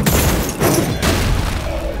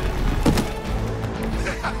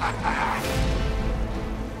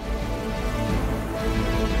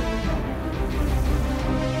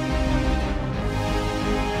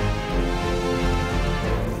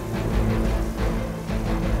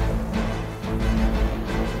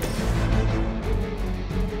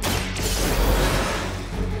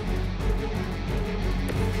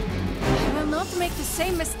 I will not make the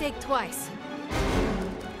same mistake twice.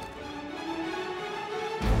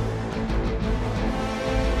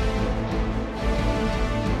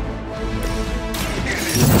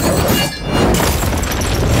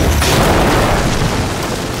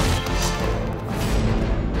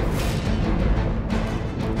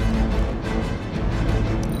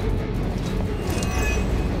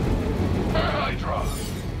 Hydra.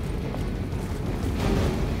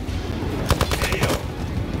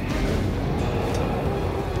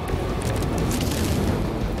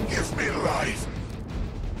 Give me life.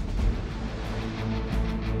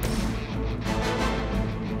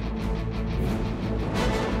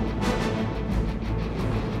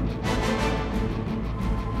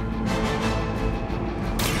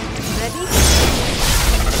 Ready?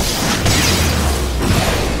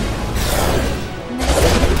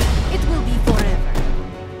 It will be forever.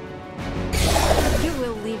 You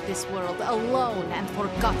will leave this world alone and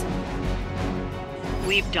forgotten.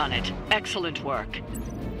 We've done it. Excellent work.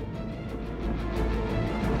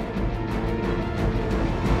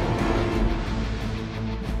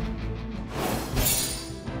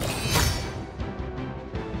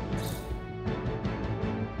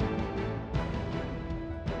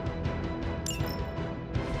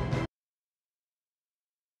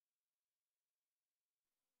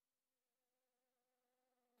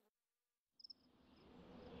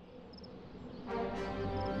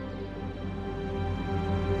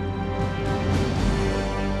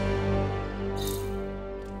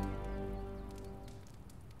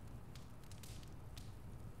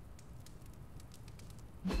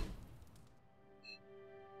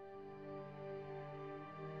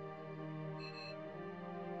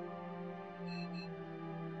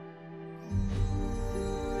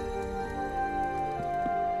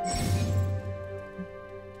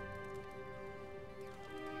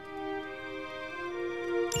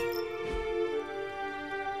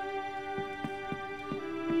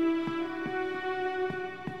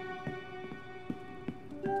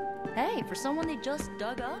 for someone they just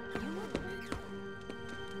dug up, you look...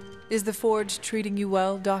 Is the forge treating you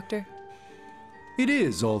well, Doctor? It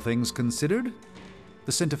is, all things considered.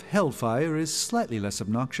 The scent of hellfire is slightly less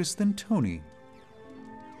obnoxious than Tony.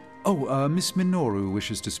 Oh, Miss Minoru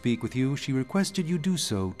wishes to speak with you. She requested you do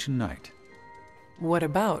so tonight. What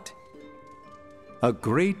about? A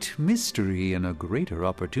great mystery and a greater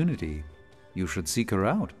opportunity. You should seek her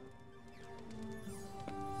out.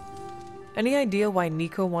 Any idea why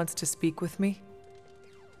Nico wants to speak with me?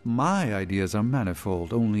 My ideas are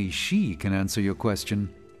manifold. Only she can answer your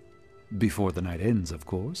question. Before the night ends, of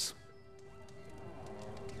course.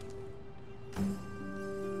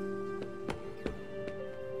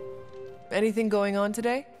 Anything going on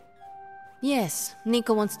today? Yes,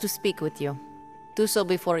 Nico wants to speak with you. Do so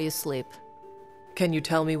before you sleep. Can you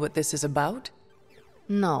tell me what this is about?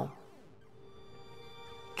 No.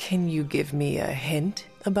 Can you give me a hint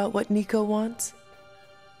about what Nico wants?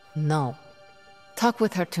 No. Talk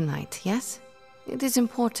with her tonight, yes? It is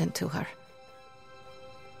important to her.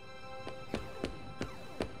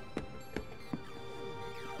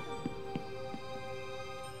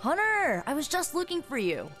 Hunter, I was just looking for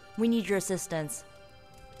you. We need your assistance.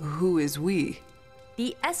 Who is we?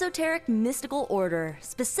 The Esoteric Mystical Order,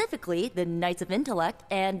 specifically the Knights of Intellect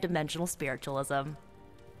and Dimensional Spiritualism.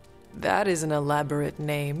 That is an elaborate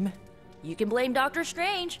name. You can blame Doctor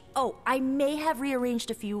Strange. Oh, I may have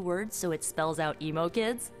rearranged a few words so it spells out emo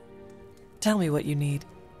kids. Tell me what you need.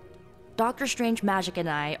 Doctor Strange Magic and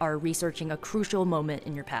I are researching a crucial moment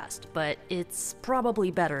in your past, but it's probably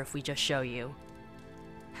better if we just show you.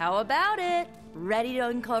 How about it? Ready to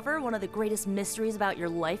uncover one of the greatest mysteries about your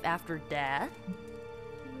life after death?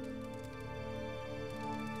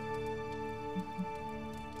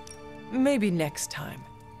 Maybe next time.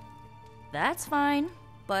 That's fine,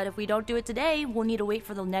 but if we don't do it today, we'll need to wait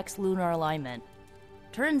for the next lunar alignment.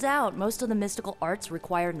 Turns out, most of the mystical arts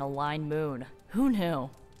required an aligned moon. Who knew?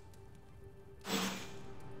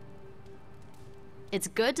 It's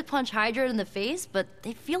good to punch Hydra in the face, but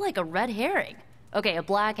they feel like a red herring. Okay, a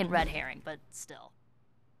black and red herring, but still.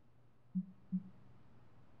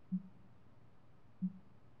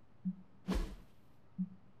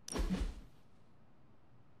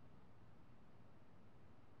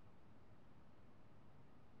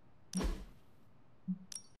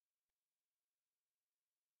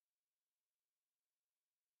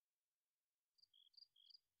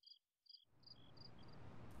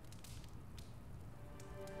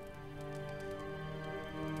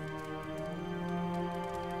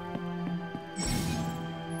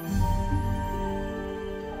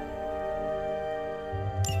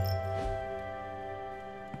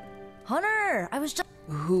 Hunter, I was just...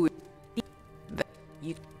 Who?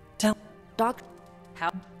 You tell... Doc...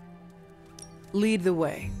 How? Lead the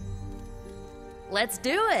way. Let's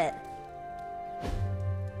do it!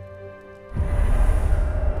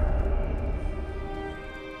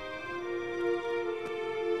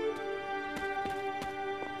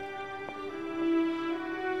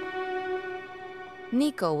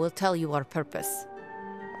 Nico will tell you our purpose.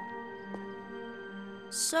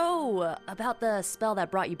 So, about the spell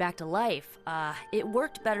that brought you back to life, it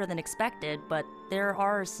worked better than expected, but there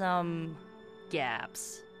are some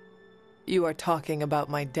gaps. You are talking about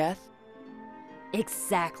my death?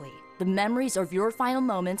 Exactly. The memories of your final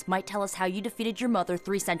moments might tell us how you defeated your mother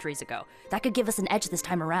 3 centuries ago. That could give us an edge this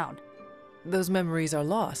time around. Those memories are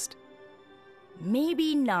lost.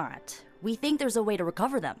 Maybe not. We think there's a way to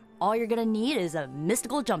recover them. All you're gonna need is a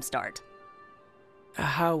mystical jumpstart.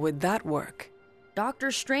 How would that work?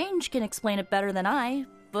 Doctor Strange can explain it better than I,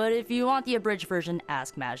 but if you want the abridged version,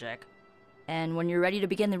 ask Magic. And when you're ready to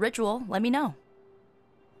begin the ritual, let me know.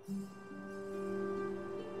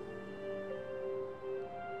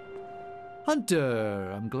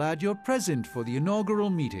 Hunter, I'm glad you're present for the inaugural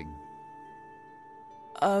meeting.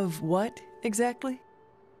 Of what, exactly?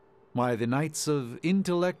 Why, the Knights of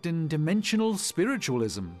Intellect and Dimensional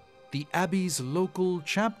Spiritualism, the Abbey's local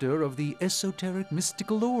chapter of the Esoteric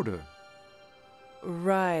Mystical Order.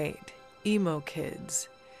 Right. Emo kids.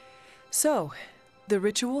 So, the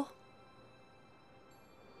ritual?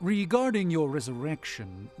 Regarding your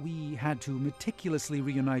resurrection, we had to meticulously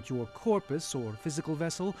reunite your corpus, or physical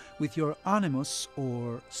vessel, with your animus,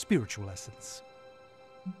 or spiritual essence.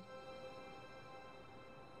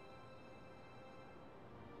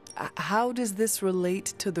 How does this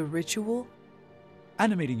relate to the ritual?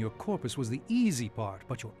 Animating your corpus was the easy part,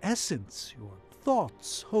 but your essence, your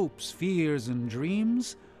thoughts, hopes, fears, and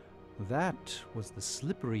dreams, that was the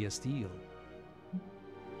slipperiest eel.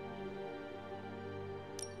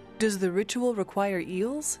 Does the ritual require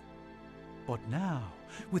eels? But now,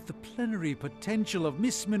 with the plenary potential of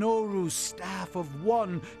Miss Minoru's Staff of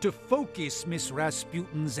One to focus Miss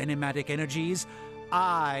Rasputin's enigmatic energies,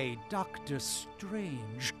 I, Dr.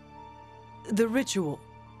 Strange, The ritual.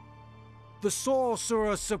 the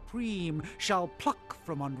Sorcerer Supreme, shall pluck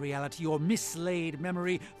from unreality or mislaid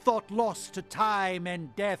memory, thought lost to time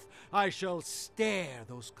and death. I shall stare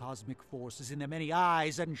those cosmic forces in their many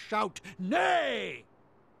eyes and shout, nay!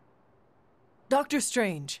 Dr.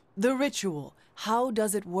 Strange, the ritual. How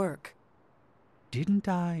does it work? Didn't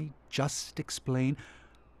I just explain?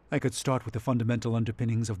 I could start with the fundamental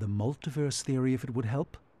underpinnings of the multiverse theory if it would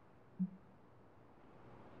help.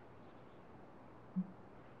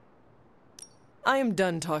 I am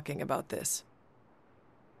done talking about this.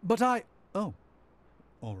 But oh,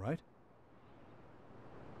 all right.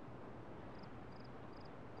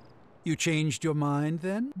 You changed your mind,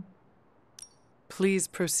 then? Please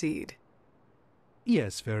proceed.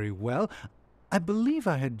 Yes, very well. I believe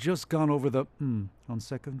I had just gone over the, on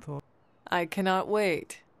second thought. I cannot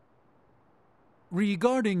wait.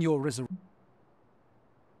 Regarding your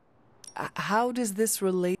how does this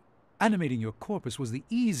relate? Animating your corpus was the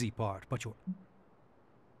easy part, but your...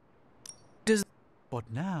 But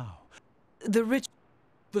now...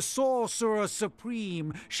 The Sorcerer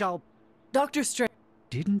Supreme shall... Dr. Strange...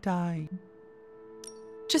 Didn't I...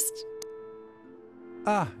 Just...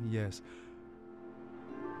 Ah, yes.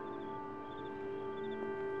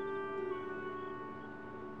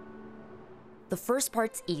 The first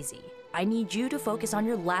part's easy. I need you to focus on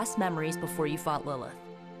your last memories before you fought Lilith.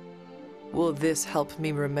 Will this help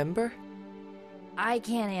me remember? I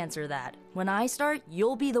can't answer that. When I start,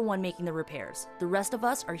 you'll be the one making the repairs. The rest of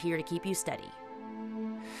us are here to keep you steady.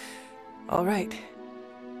 All right.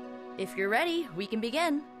 If you're ready, we can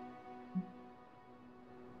begin.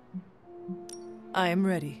 I am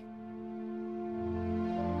ready.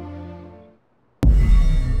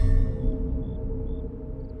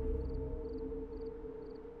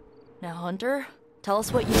 Now, Hunter, tell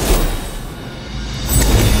us what you see.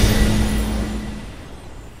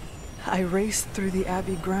 I raced through the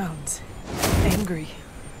Abbey grounds, angry,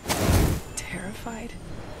 terrified.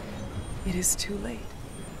 It is too late.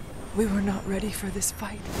 We were not ready for this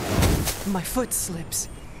fight. My foot slips,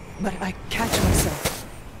 but I catch myself.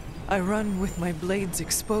 I run with my blades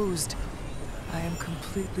exposed. I am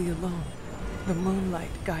completely alone. The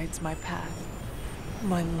moonlight guides my path.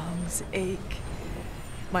 My lungs ache.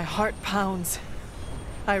 My heart pounds.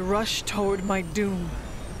 I rush toward my doom.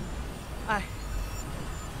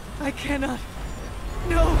 I cannot.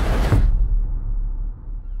 No!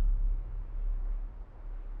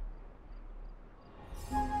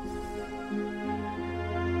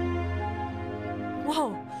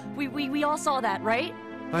 Whoa! We all saw that, right?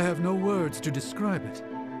 I have no words to describe it.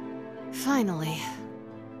 Finally.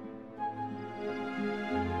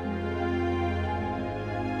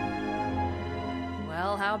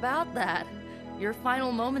 Well, how about that? Your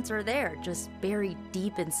final moments are there, just buried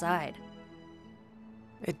deep inside.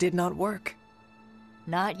 It did not work.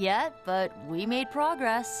 Not yet, but we made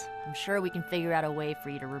progress. I'm sure we can figure out a way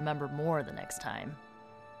for you to remember more the next time.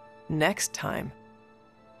 Next time?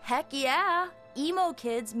 Heck yeah! Emo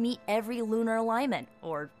kids meet every lunar alignment,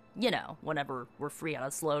 or, whenever we're free on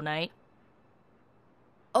a slow night.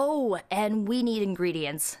 Oh, and we need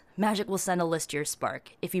ingredients. Magic will send a list to your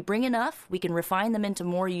spark. If you bring enough, we can refine them into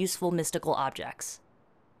more useful mystical objects.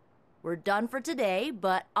 We're done for today,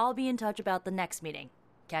 but I'll be in touch about the next meeting.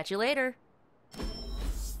 Catch you later.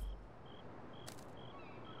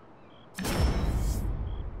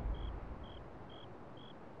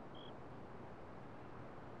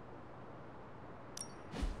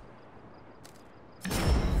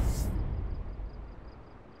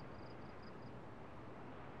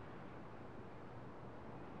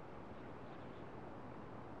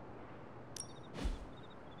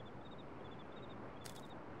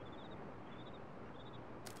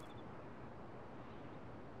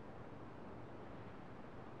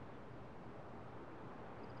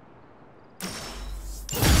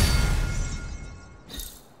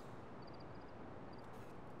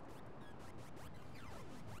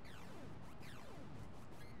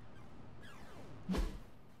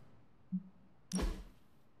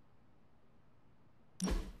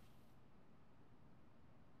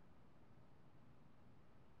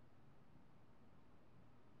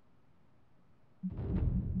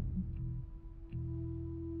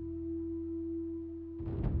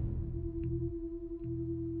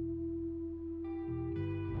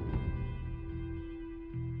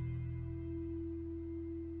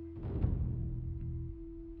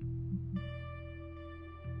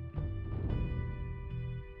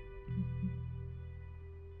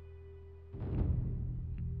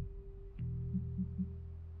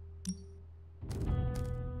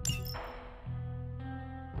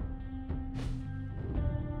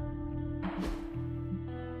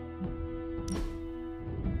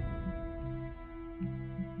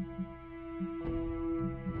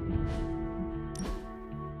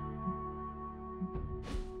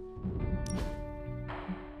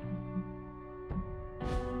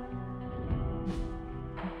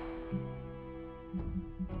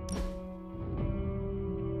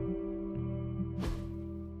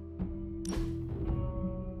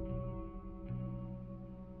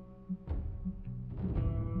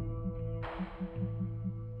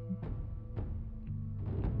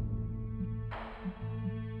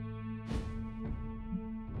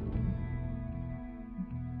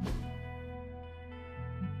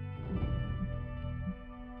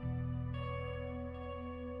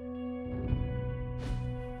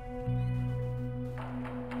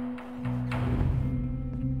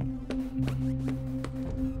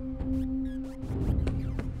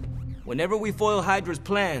 Whenever we foil Hydra's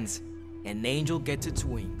plans, an angel gets its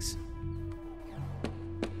wings.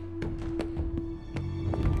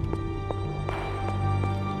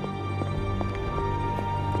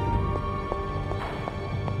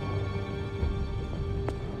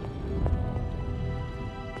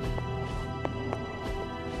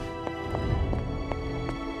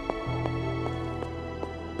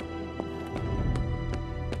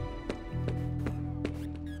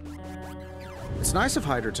 It's nice of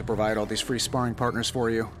Hydra to provide all these free sparring partners for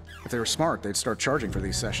you. If they were smart, they'd start charging for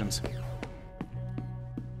these sessions.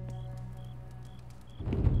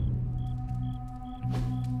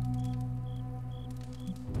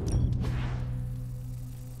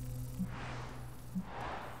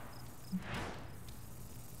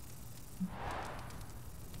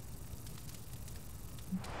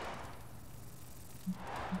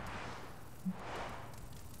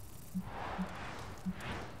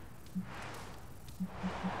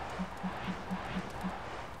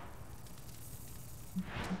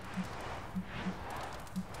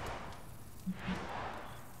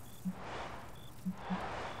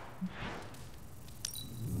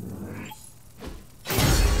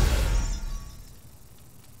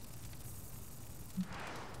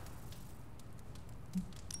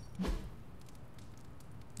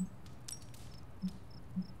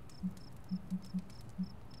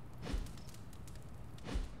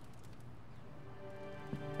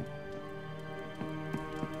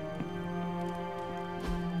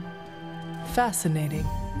 Fascinating.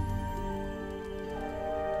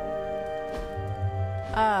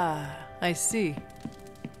 Ah, I see.